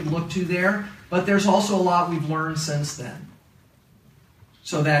things we could look to there, but there's also a lot we've learned since then.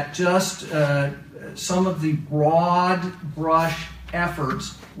 So that just some of the broad brush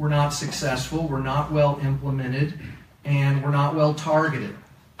efforts were not successful, were not well implemented, and were not well targeted.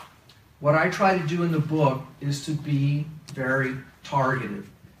 What I try to do in the book is to be very targeted.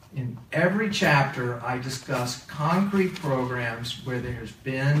 In every chapter, I discuss concrete programs where there's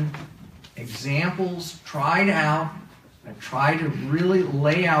been examples tried out. I try to really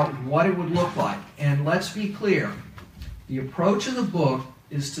lay out what it would look like. And let's be clear, the approach of the book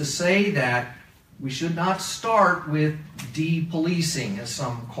is to say that we should not start with depolicing, as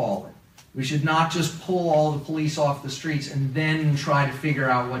some call it. We should not just pull all the police off the streets and then try to figure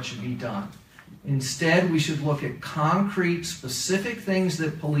out what should be done. Instead, we should look at concrete, specific things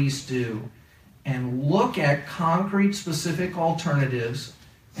that police do and look at concrete, specific alternatives,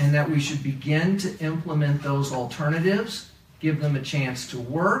 and that we should begin to implement those alternatives, give them a chance to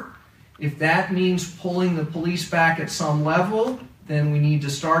work. If that means pulling the police back at some level, then we need to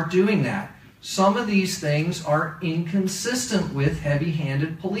start doing that. Some of these things are inconsistent with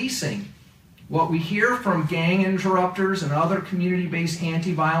heavy-handed policing. What we hear from gang interrupters and other community-based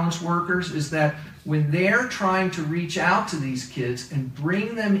anti-violence workers is that when they're trying to reach out to these kids and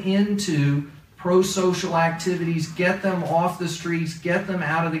bring them into pro-social activities, get them off the streets, get them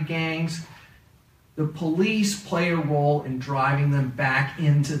out of the gangs, the police play a role in driving them back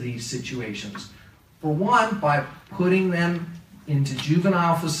into these situations. For one, by putting them into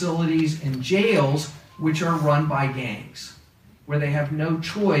juvenile facilities and jails, which are run by gangs, where they have no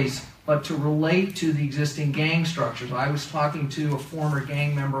choice but to relate to the existing gang structures. I was talking to a former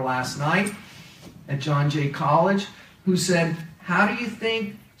gang member last night at John Jay College who said, how do you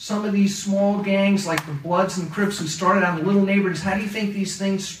think some of these small gangs like the Bloods and Crips who started out in little neighborhoods, how do you think these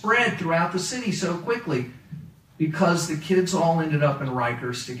things spread throughout the city so quickly? Because the kids all ended up in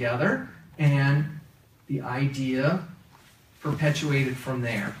Rikers together, and the idea perpetuated from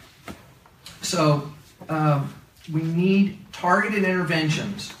there. So we need targeted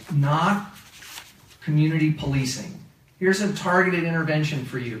interventions, not community policing. Here's a targeted intervention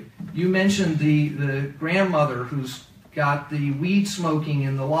for you. You mentioned the grandmother who's got the weed smoking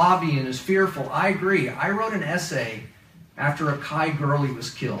in the lobby and is fearful. I agree. I wrote an essay after a Kai Gurley was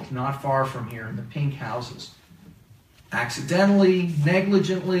killed, not far from here in the pink houses. Accidentally,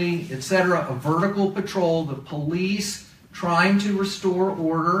 negligently, etc., a vertical patrol, the police trying to restore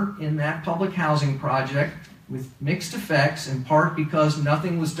order in that public housing project with mixed effects, in part because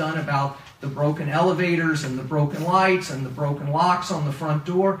nothing was done about the broken elevators and the broken lights and the broken locks on the front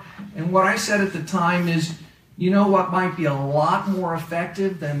door. And what I said at the time is, you know what might be a lot more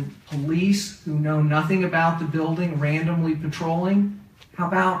effective than police who know nothing about the building randomly patrolling? How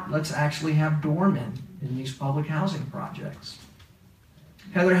about let's actually have doormen in these public housing projects?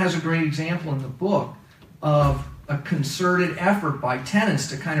 Heather has a great example in the book of a concerted effort by tenants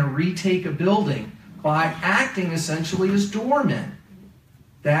to kind of retake a building by acting essentially as doormen.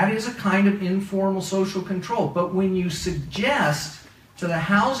 That is a kind of informal social control. But when you suggest to the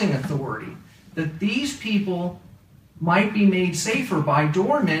housing authority that these people might be made safer by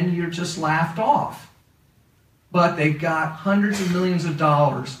doormen, you're just laughed off. But they've got hundreds of millions of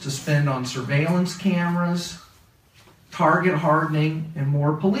dollars to spend on surveillance cameras, target hardening, and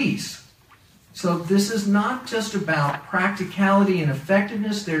more police. So this is not just about practicality and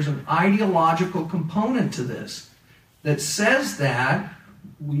effectiveness. There's an ideological component to this that says that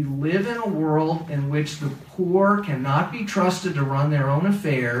we live in a world in which the poor cannot be trusted to run their own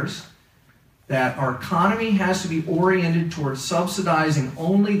affairs, that our economy has to be oriented towards subsidizing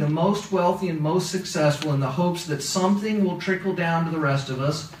only the most wealthy and most successful in the hopes that something will trickle down to the rest of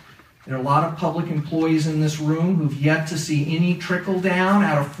us. There are a lot of public employees in this room who've yet to see any trickle down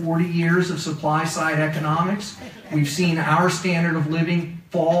out of 40 years of supply-side economics. We've seen our standard of living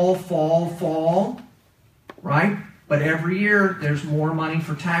fall, right? But every year there's more money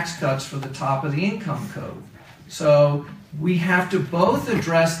for tax cuts for the top of the income code. So we have to both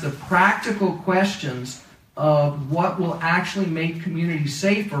address the practical questions of what will actually make communities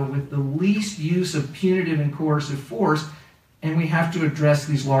safer with the least use of punitive and coercive force, and we have to address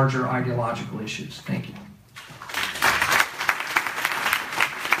these larger ideological issues. Thank you.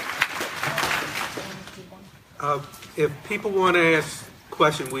 If people want to ask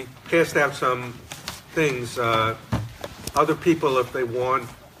questions, we passed out some things. Other people, if they want,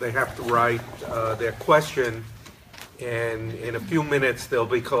 they have to write their question, and in a few minutes they'll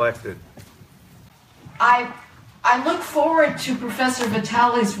be collected. I look forward to Professor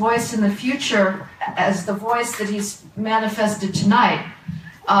Vitale's voice in the future as the voice that he's manifested tonight,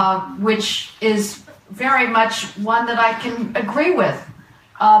 which is very much one that I can agree with.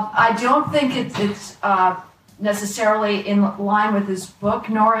 I don't think it's necessarily in line with his book,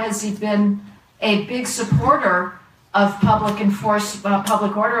 nor has he been a big supporter of public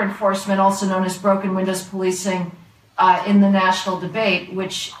order enforcement, also known as broken windows policing, in the national debate,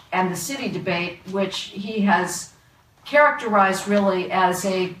 and the city debate, which he has characterized really as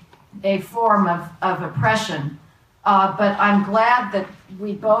a form of oppression. But I'm glad that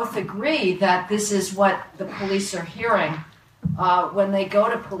we both agree that this is what the police are hearing when they go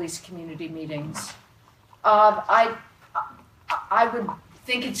to police community meetings. I would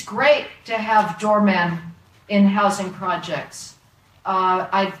think it's great to have doormen in housing projects.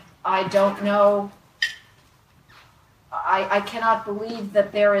 I don't know. I cannot believe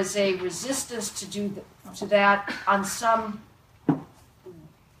that there is a resistance to that on some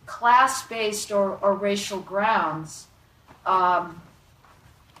class-based or racial grounds. And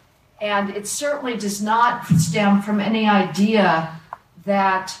it certainly does not stem from any idea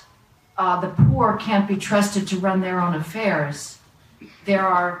that the poor can't be trusted to run their own affairs. There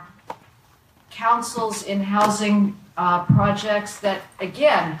are councils in housing projects that,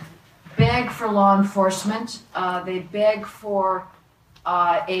 again, beg for law enforcement. They beg for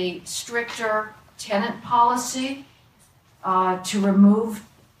a stricter tenant policy to remove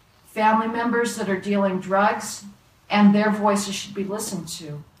family members that are dealing drugs, and their voices should be listened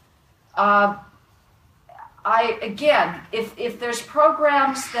to. If there's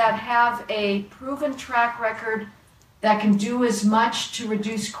programs that have a proven track record that can do as much to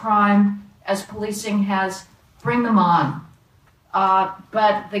reduce crime as policing has, bring them on.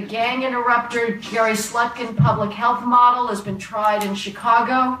 But the gang interrupter, Jerry Slutkin public health model has been tried in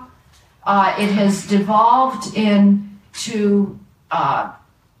Chicago. It has devolved into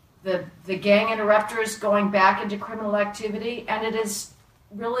the gang interrupters going back into criminal activity, and it has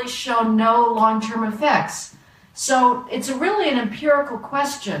really shown no long-term effects. So it's really an empirical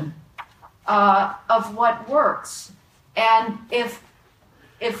question of what works. And if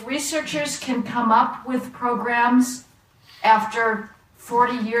researchers can come up with programs after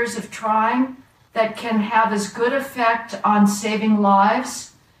 40 years of trying that can have as good effect on saving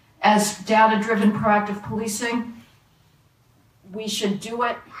lives as data-driven proactive policing, we should do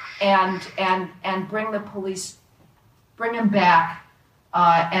it and bring the police, bring them back,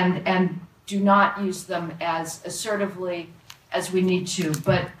 and do not use them as assertively as we need to.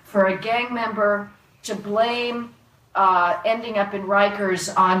 But for a gang member to blame ending up in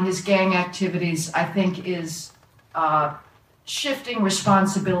Rikers on his gang activities, I think is shifting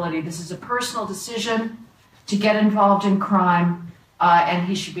responsibility. This is a personal decision to get involved in crime, and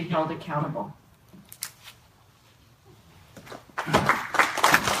he should be held accountable.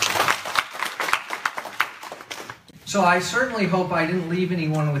 So I certainly hope I didn't leave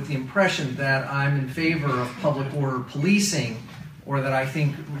anyone with the impression that I'm in favor of public order policing, or that I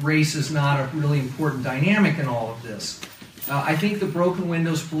think race is not a really important dynamic in all of this. I think the broken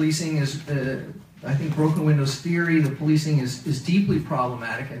windows policing is, I think broken windows theory, the policing is deeply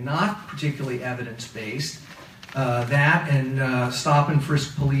problematic and not particularly evidence-based. That and stop and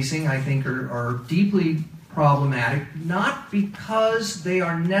frisk policing, I think, are deeply problematic, not because they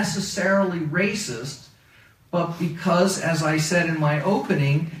are necessarily racist, but because, as I said in my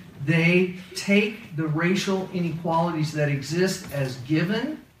opening, they take the racial inequalities that exist as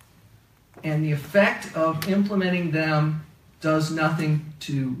given, and the effect of implementing them does nothing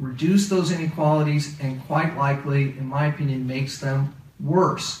to reduce those inequalities, and quite likely, in my opinion, makes them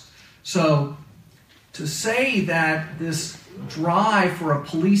worse. So to say that this drive for a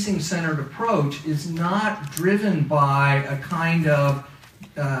policing-centered approach is not driven by a kind of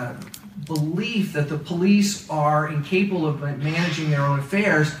belief that the police are incapable of managing their own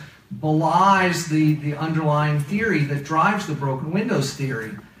affairs belies the underlying theory that drives the broken windows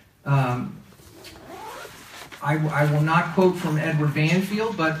theory. I will not quote from Edward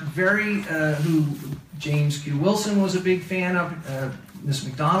Banfield, but who James Q. Wilson was a big fan of. Ms.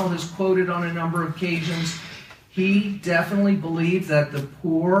 McDonald has quoted on a number of occasions. He definitely believed that the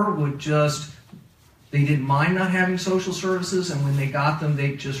poor would they didn't mind not having social services, and when they got them,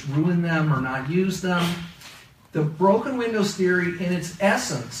 they'd just ruin them or not use them. The broken windows theory, in its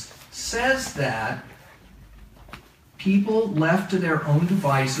essence, says that people left to their own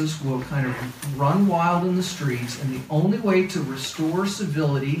devices will kind of run wild in the streets, and the only way to restore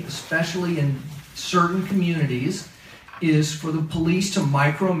civility, especially in certain communities, is for the police to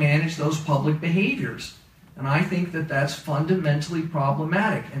micromanage those public behaviors. And I think that that's fundamentally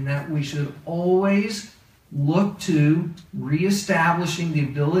problematic, and that we should always look to reestablishing the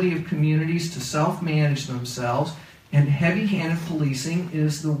ability of communities to self-manage themselves, and heavy-handed policing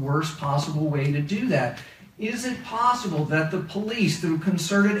is the worst possible way to do that. Is it possible that the police, through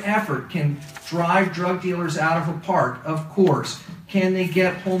concerted effort, can drive drug dealers out of a park? Of course. Can they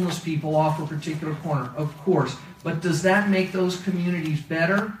get homeless people off a particular corner? Of course. But does that make those communities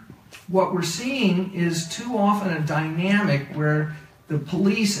better? What we're seeing is too often a dynamic where the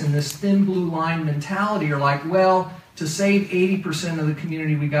police in this thin blue line mentality are like, well, to save 80% of the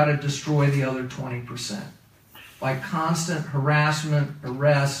community, we got to destroy the other 20% by constant harassment,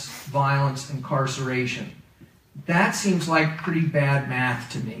 arrests, violence, incarceration. That seems like pretty bad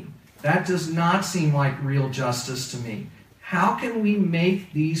math to me. That does not seem like real justice to me. How can we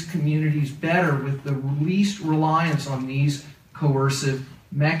make these communities better with the least reliance on these coercive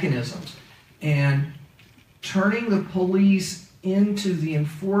mechanisms? And turning the police into the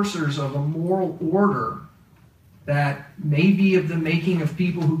enforcers of a moral order that may be of the making of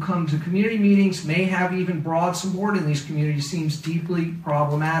people who come to community meetings, may have even broad support in these communities, seems deeply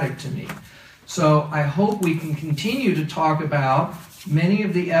problematic to me. So I hope we can continue to talk about many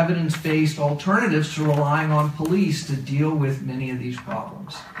of the evidence-based alternatives to relying on police to deal with many of these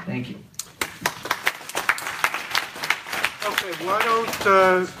problems. Thank you. Okay,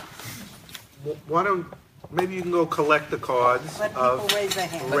 why don't maybe you can go collect the cards. Let people raise their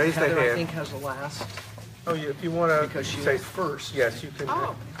hand. Raise their Heather, I hand. think, has the last, Oh, if you want to because she say went first. yes, you can.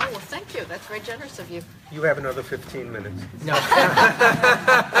 Oh, well, thank you. That's very generous of you. You have another 15 minutes. No.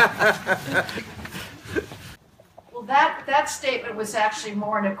 Well, that statement was actually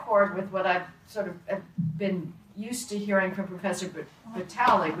more in accord with what I've sort of been used to hearing from Professor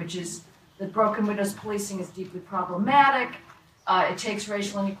Vitale, which is that broken windows policing is deeply problematic. It takes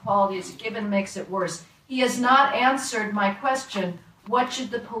racial inequality as a given, makes it worse. He has not answered my question, what should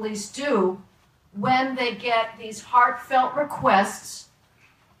the police do when they get these heartfelt requests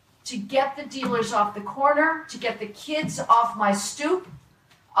to get the dealers off the corner, to get the kids off my stoop,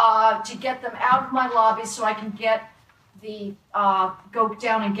 to get them out of my lobby so I can get go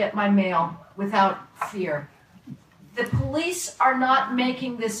down and get my mail without fear. The police are not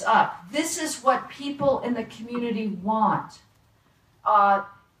making this up. This is what people in the community want.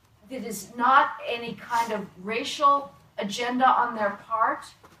 It is not any kind of racial agenda on their part.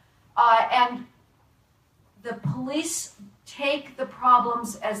 And the police take the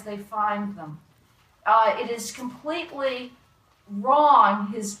problems as they find them. It is completely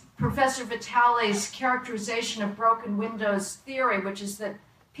wrong, Professor Vitale's characterization of broken windows theory, which is that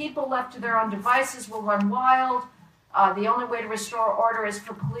people left to their own devices will run wild. The only way to restore order is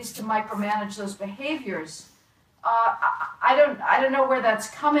for police to micromanage those behaviors. I don't know where that's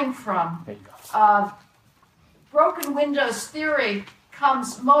coming from. Broken windows theory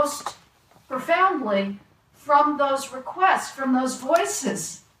comes most profoundly from those requests, from those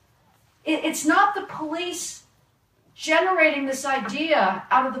voices. It's not the police generating this idea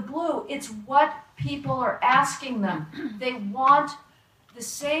out of the blue. It's what people are asking them. They want the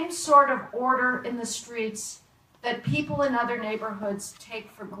same sort of order in the streets that people in other neighborhoods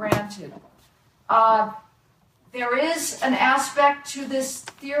take for granted. There is an aspect to this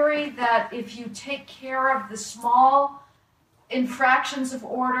theory that if you take care of the small infractions of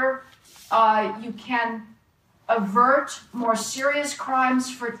order, you can avert more serious crimes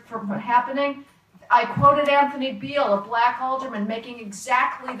from happening. I quoted Anthony Beale, a black alderman, making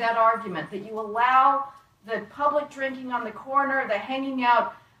exactly that argument, that you allow the public drinking on the corner, the hanging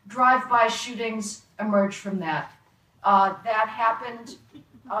out, drive-by shootings emerge from that. That happened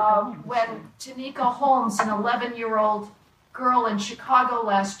when Tanika Holmes, an 11-year-old girl in Chicago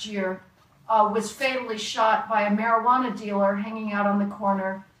last year, was fatally shot by a marijuana dealer hanging out on the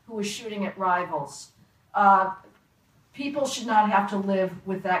corner who was shooting at rivals. People should not have to live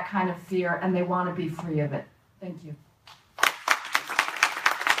with that kind of fear, and they want to be free of it. Thank you.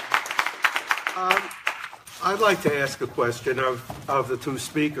 I'd like to ask a question of the two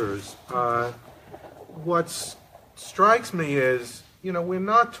speakers. What strikes me is, we're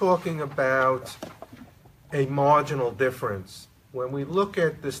not talking about a marginal difference. When we look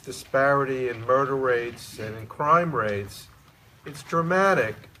at this disparity in murder rates and in crime rates, it's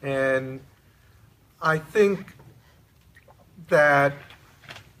dramatic. And I think that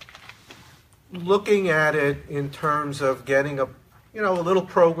looking at it in terms of getting a little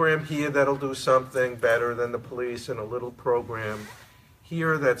program here that'll do something better than the police and a little program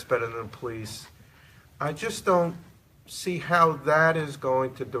here that's better than the police, I just don't see how that is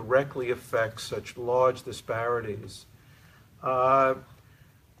going to directly affect such large disparities. Alex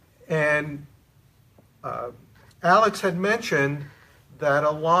had mentioned that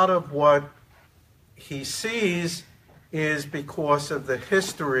a lot of what he sees is because of the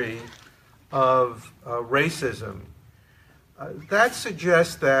history of racism. That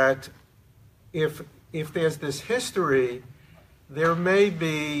suggests that if there's this history, there may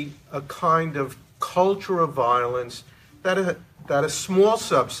be a kind of culture of violence that a small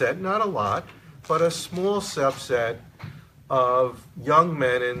subset, not a lot, but a small subset of young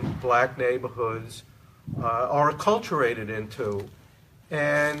men in black neighborhoods are acculturated into.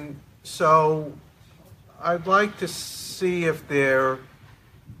 And so I'd like to see if there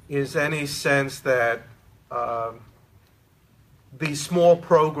is any sense that these small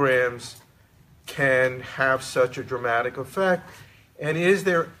programs can have such a dramatic effect, and is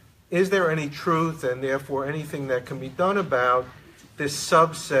there any truth and therefore anything that can be done about this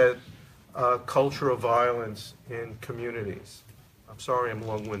subset culture of violence in communities? I'm sorry I'm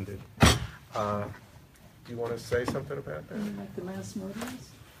long-winded. Do you want to say something about that? Like the mass murders?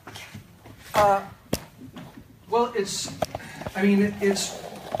 Well, it's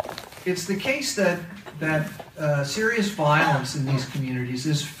the case that serious violence in these communities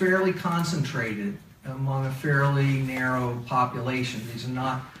is fairly concentrated among a fairly narrow population. These are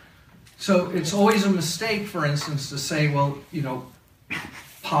not. So it's always a mistake, for instance, to say, well,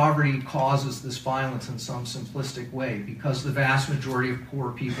 poverty causes this violence in some simplistic way, because the vast majority of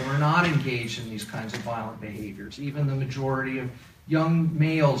poor people are not engaged in these kinds of violent behaviors. Even the majority of young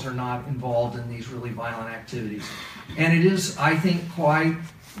males are not involved in these really violent activities. And it is, I think, quite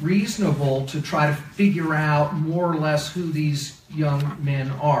reasonable to try to figure out more or less who these young men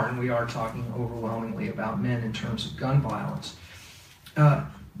are, and we are talking overwhelmingly about men in terms of gun violence.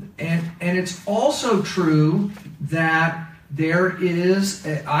 And it's also true that there is,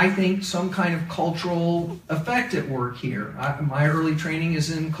 I think, some kind of cultural effect at work here. My early training is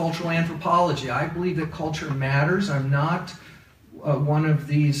in cultural anthropology. I believe that culture matters. I'm not one of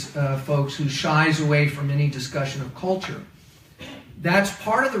these folks who shies away from any discussion of culture. That's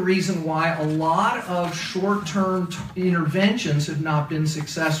part of the reason why a lot of short-term interventions have not been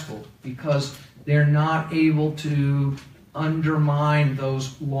successful, because they're not able to undermine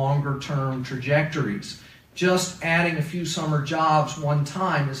those longer-term trajectories. Just adding a few summer jobs one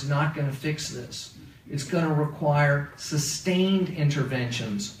time is not going to fix this. It's going to require sustained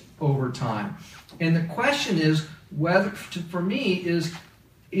interventions over time. And the question is whether, for me,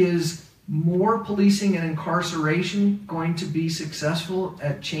 is more policing and incarceration going to be successful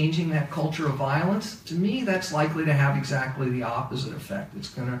at changing that culture of violence? To me, that's likely to have exactly the opposite effect. It's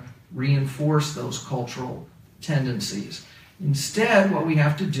going to reinforce those cultural tendencies. Instead, what we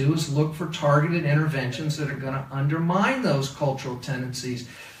have to do is look for targeted interventions that are going to undermine those cultural tendencies.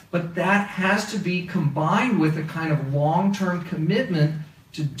 But that has to be combined with a kind of long-term commitment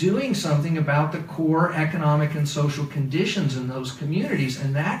to doing something about the core economic and social conditions in those communities.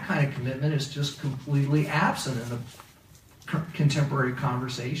 And that kind of commitment is just completely absent in the contemporary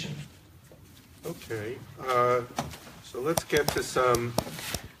conversation. Okay. So let's get to some...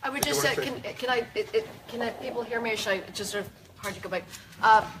 I would just say, can people hear me, or should I just sort of hard to go back?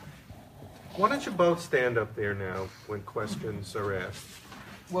 Why don't you both stand up there now when questions are asked?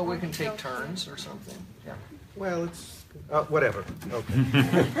 Well, we can take turns or something. Yeah. Well, it's whatever. Okay.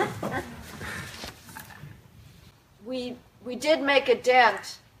 We did make a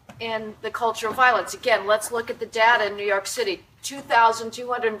dent in the culture of violence. Again, let's look at the data in New York City.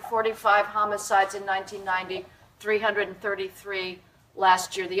 2,245 homicides in 1990, 333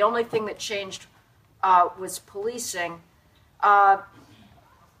 last year. The only thing that changed was policing. I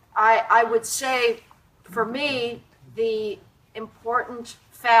would say, for me, the important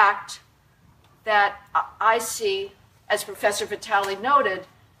fact that I see, as Professor Vitale noted,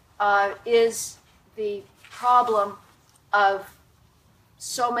 is the problem of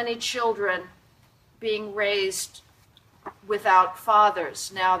so many children being raised without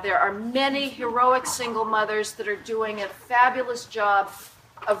fathers. Now, there are many heroic single mothers that are doing a fabulous job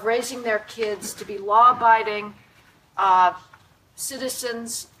of raising their kids to be law-abiding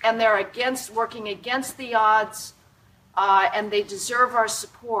citizens, and they're working against the odds, and they deserve our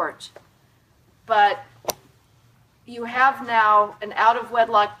support. But you have now an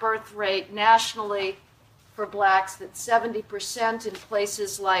out-of-wedlock birth rate nationally for blacks that's 70%. In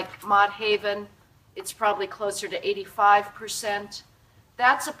places like Mott Haven, it's probably closer to 85%.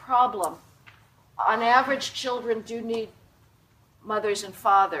 That's a problem. On average, children do need mothers and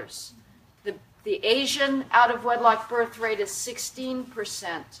fathers. The Asian out-of-wedlock birth rate is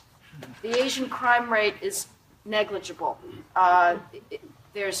 16%. The Asian crime rate is negligible.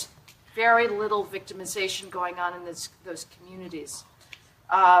 There's very little victimization going on in those communities.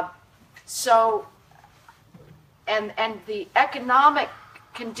 And the economic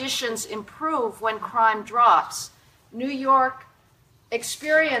conditions improve when crime drops. New York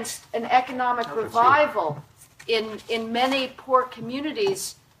experienced an economic revival in many poor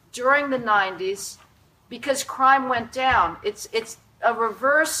communities during the 90s because crime went down. It's a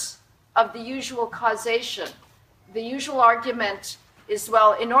reverse of the usual causation. The usual argument is,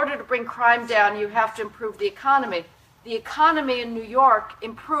 well, in order to bring crime down, you have to improve the economy. The economy in New York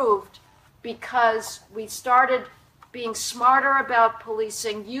improved because we started being smarter about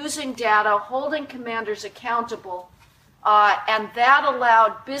policing, using data, holding commanders accountable, and that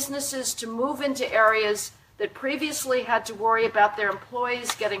allowed businesses to move into areas that previously had to worry about their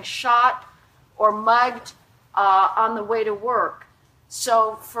employees getting shot or mugged on the way to work.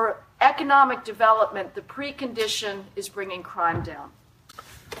 So for economic development, the precondition is bringing crime down.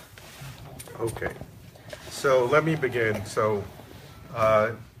 Okay, so let me begin. So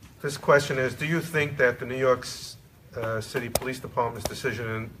this question is, do you think that the New York City Police Department's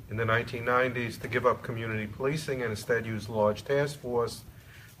decision in the 1990s to give up community policing and instead use large task force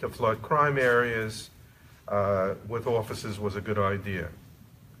to flood crime areas with officers was a good idea?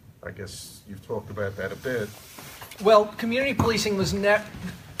 I guess you've talked about that a bit. Well, community policing was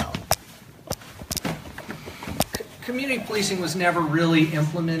never really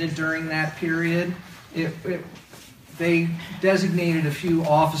implemented during that period. They designated a few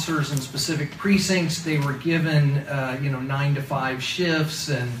officers in specific precincts. They were given 9 to 5 shifts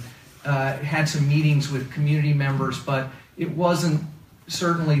and had some meetings with community members, but it wasn't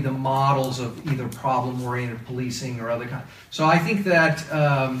certainly the models of either problem-oriented policing or other kind. So I think that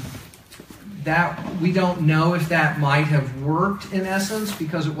that we don't know if that might have worked in essence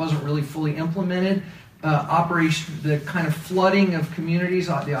because it wasn't really fully implemented. The kind of flooding of communities,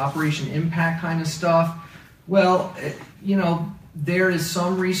 the Operation Impact kind of stuff. Well, there is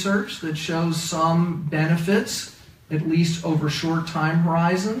some research that shows some benefits, at least over short time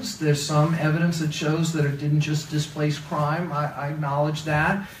horizons. There's some evidence that shows that it didn't just displace crime. I acknowledge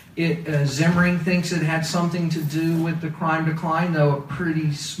that. Zimring thinks it had something to do with the crime decline, though a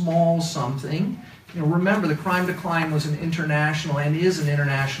pretty small something. Remember, the crime decline was an international and is an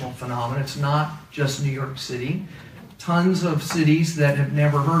international phenomenon. It's not just New York City. Tons of cities that have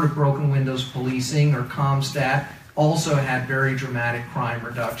never heard of broken windows policing or CompStat also had very dramatic crime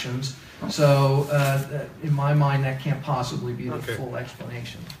reductions. So, in my mind, that can't possibly be the full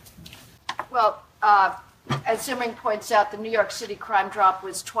explanation. Well, as Zimring points out, the New York City crime drop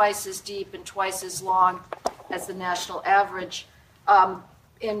was twice as deep and twice as long as the national average.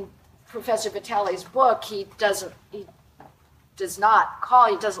 In Professor Vitale's book, he doesn't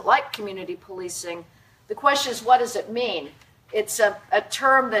like community policing. The question is, what does it mean? It's a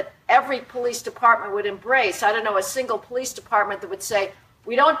term that every police department would embrace. I don't know a single police department that would say,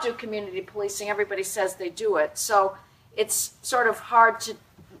 we don't do community policing, everybody says they do it. So it's sort of hard to,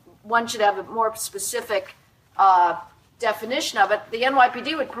 one should have a more specific definition of it. The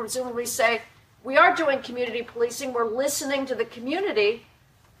NYPD would presumably say, we are doing community policing, we're listening to the community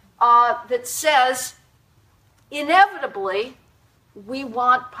that says, inevitably, we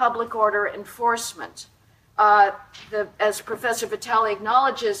want public order enforcement. As Professor Vitale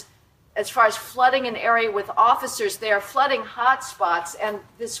acknowledges, as far as flooding an area with officers, they are flooding hotspots. And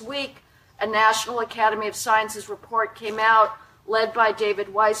this week, a National Academy of Sciences report came out, led by David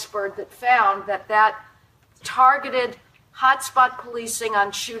Weisberg, that found that targeted hotspot policing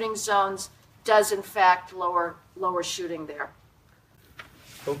on shooting zones does, in fact, lower shooting there.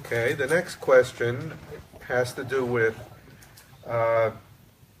 Okay, the next question has to do with,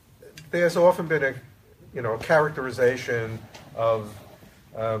 there's often been a characterization of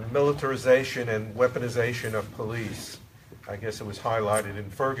militarization and weaponization of police. I guess it was highlighted in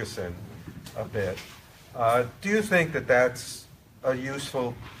Ferguson a bit. Do you think that that's a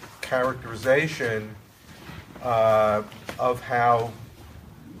useful characterization of how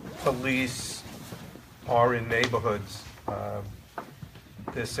police are in neighborhoods,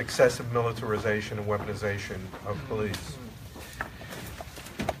 this excessive militarization and weaponization of police?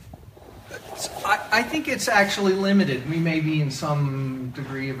 I think it's actually limited. We may be in some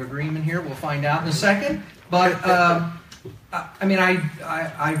degree of agreement here. We'll find out in a second. But,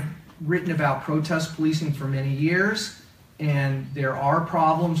 I've written about protest policing for many years, and there are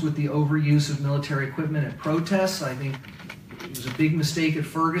problems with the overuse of military equipment at protests. I think it was a big mistake at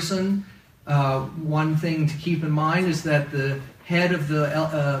Ferguson. One thing to keep in mind is that the head of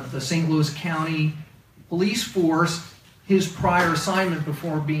the St. Louis County Police Force, his prior assignment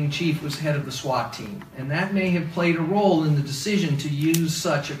before being chief was head of the SWAT team. And that may have played a role in the decision to use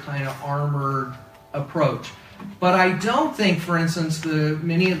such a kind of armored approach. But I don't think, for instance,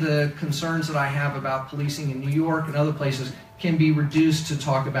 many of the concerns that I have about policing in New York and other places can be reduced to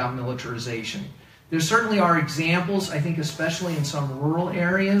talk about militarization. There certainly are examples, I think especially in some rural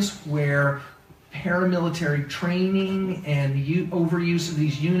areas, where paramilitary training and the overuse of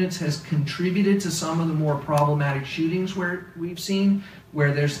these units has contributed to some of the more problematic shootings where we've seen,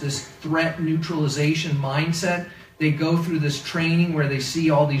 where there's this threat neutralization mindset. They go through this training where they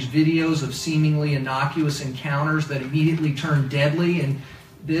see all these videos of seemingly innocuous encounters that immediately turn deadly, and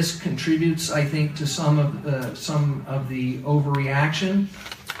this contributes, I think, to some of the overreaction.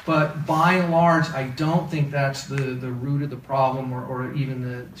 But by and large, I don't think that's the root of the problem, or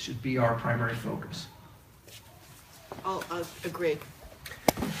even should be our primary focus. I'll agree.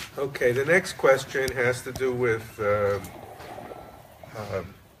 Okay, the next question has to do with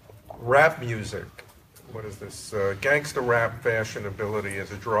rap music. What is this? Gangster rap fashionability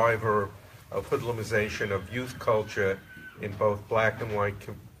as a driver of hoodlumization of youth culture in both black and white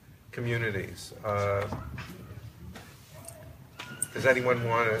communities. Does anyone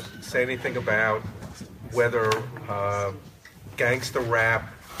want to say anything about whether gangster rap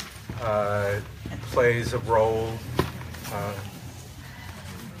plays a role?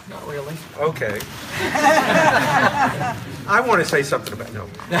 Not really. Okay. I want to say something about no.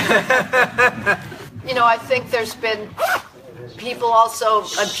 You know, I think there's been people also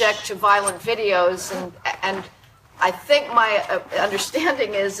object to violent videos, and I think my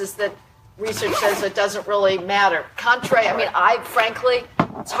understanding is that research says it doesn't really matter. Contrary, I mean, frankly,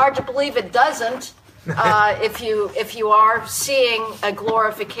 it's hard to believe it doesn't if you are seeing a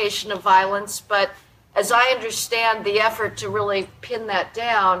glorification of violence. But as I understand the effort to really pin that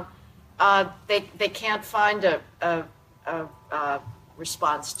down, they can't find a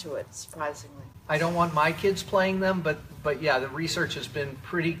response to it, surprisingly. I don't want my kids playing them, but yeah, the research has been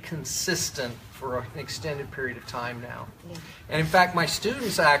pretty consistent for an extended period of time now. Yeah. And in fact, my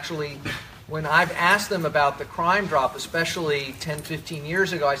students actually, when I've asked them about the crime drop, especially 10, 15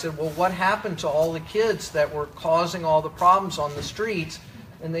 years ago, I said, well, what happened to all the kids that were causing all the problems on the streets?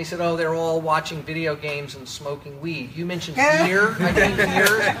 And they said, oh, they're all watching video games and smoking weed. You mentioned beer, I think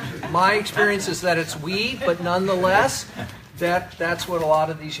beer. My experience is that it's weed, but nonetheless, that's what a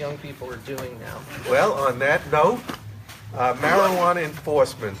lot of these young people are doing now. Well, on that note, marijuana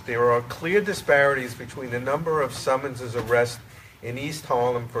enforcement. There are clear disparities between the number of summonses arrests in East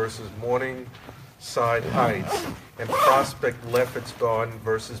Harlem versus Morningside Heights and Prospect Lefferts Garden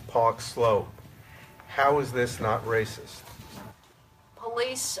versus Park Slope. How is this not racist?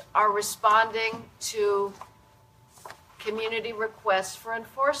 Police are responding to community requests for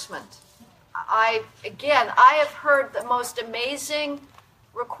enforcement. I have heard the most amazing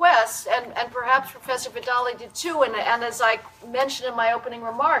requests, and perhaps Professor Vitale did too, and as I mentioned in my opening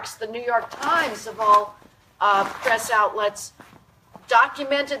remarks, the New York Times, of all press outlets,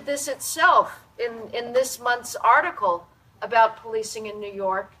 documented this itself in this month's article about policing in New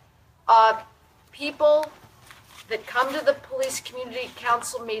York. People that come to the police community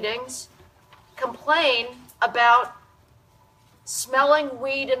council meetings complain about smelling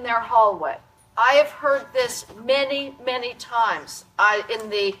weed in their hallway. I have heard this many, many times. In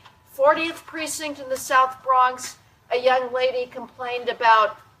the 40th precinct in the South Bronx, a young lady complained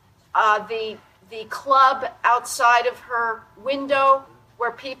about the club outside of her window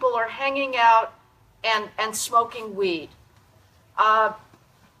where people are hanging out and smoking weed.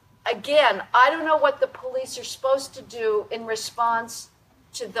 Again, I don't know what the police are supposed to do in response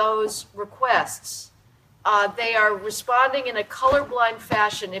to those requests. They are responding in a colorblind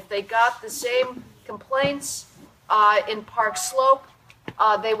fashion. If they got the same complaints in Park Slope,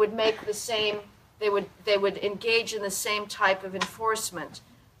 they would make the same. They would engage in the same type of enforcement.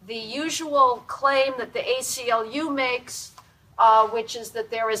 The usual claim that the ACLU makes, which is that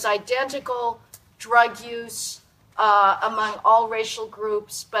there is identical drug use among all racial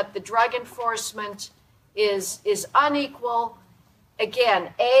groups, but the drug enforcement is unequal.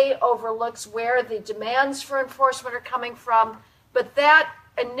 Again, A, overlooks where the demands for enforcement are coming from, but that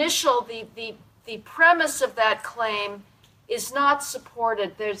initial, the premise of that claim is not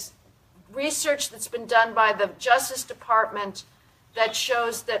supported. There's research that's been done by the Justice Department that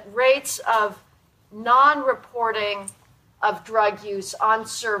shows that rates of non-reporting of drug use on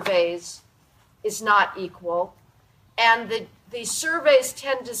surveys is not equal. And the surveys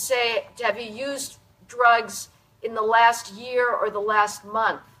tend to say, have you used drugs in the last year or the last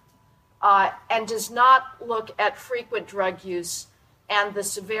month, and does not look at frequent drug use and the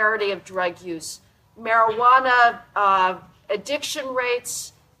severity of drug use. Marijuana addiction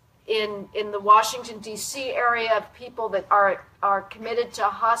rates in the Washington, D.C. area of people that are committed to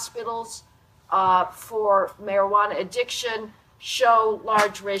hospitals for marijuana addiction show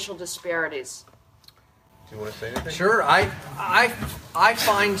large racial disparities. Do you want to say anything? Sure. I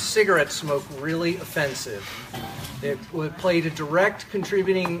find cigarette smoke really offensive. It played a direct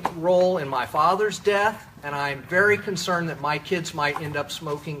contributing role in my father's death, and I'm very concerned that my kids might end up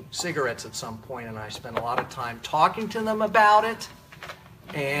smoking cigarettes at some point, and I spend a lot of time talking to them about it.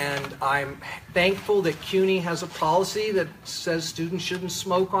 And I'm thankful that CUNY has a policy that says students shouldn't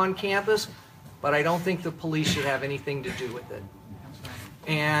smoke on campus, but I don't think the police should have anything to do with it.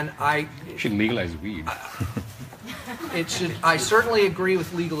 And should legalize weed. I certainly agree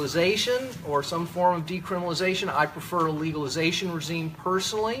with legalization or some form of decriminalization. I prefer a legalization regime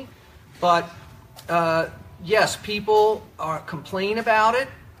personally. But yes, people complain about it.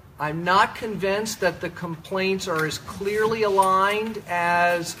 I'm not convinced that the complaints are as clearly aligned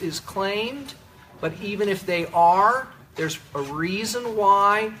as is claimed. But even if they are, there's a reason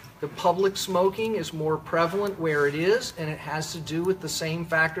why the public smoking is more prevalent where it is, and it has to do with the same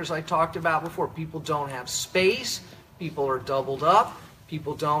factors I talked about before. People don't have space, people are doubled up,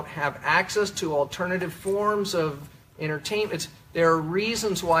 people don't have access to alternative forms of entertainment. There are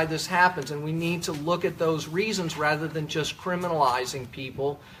reasons why this happens, and we need to look at those reasons rather than just criminalizing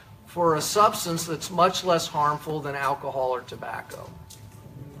people for a substance that's much less harmful than alcohol or tobacco.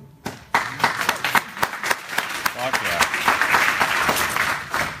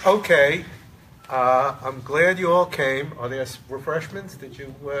 Okay, I'm glad you all came. Are there refreshments? Did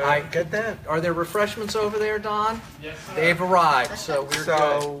you get that? Are there refreshments over there, Don? Yes, sir. They've arrived, so we're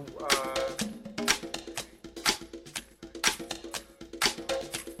good.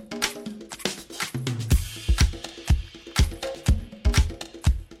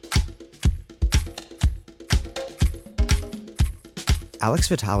 Alex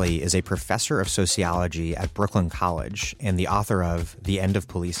Vitale is a professor of sociology at Brooklyn College and the author of The End of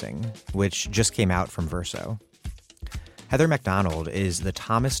Policing, which just came out from Verso. Heather McDonald is the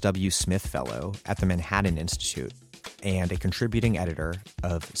Thomas W. Smith Fellow at the Manhattan Institute and a contributing editor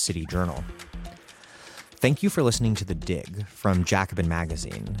of City Journal. Thank you for listening to The Dig from Jacobin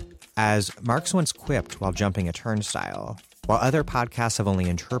Magazine. As Marx once quipped while jumping a turnstile, while other podcasts have only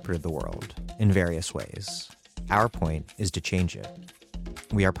interpreted the world in various ways, our point is to change it.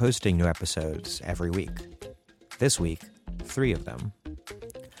 We are posting new episodes every week. This week, 3 of them.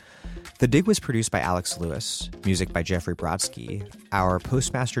 The Dig was produced by Alex Lewis, music by Jeffrey Brodsky. Our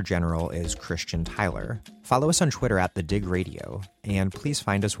Postmaster General is Christian Tyler. Follow us on Twitter at The Dig Radio, and please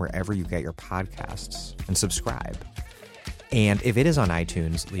find us wherever you get your podcasts and subscribe. And if it is on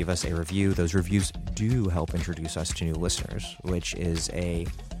iTunes, leave us a review. Those reviews do help introduce us to new listeners, which is a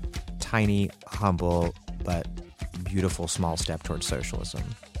tiny, humble, but beautiful small step towards socialism.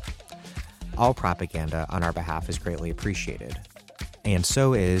 All propaganda on our behalf is greatly appreciated, and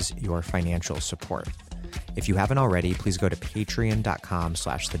so is your financial support. If you haven't already, please go to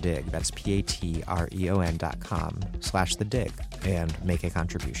patreon.com/thedig. That's patreon.com/thedig and make a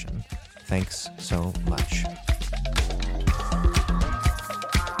contribution. Thanks so much.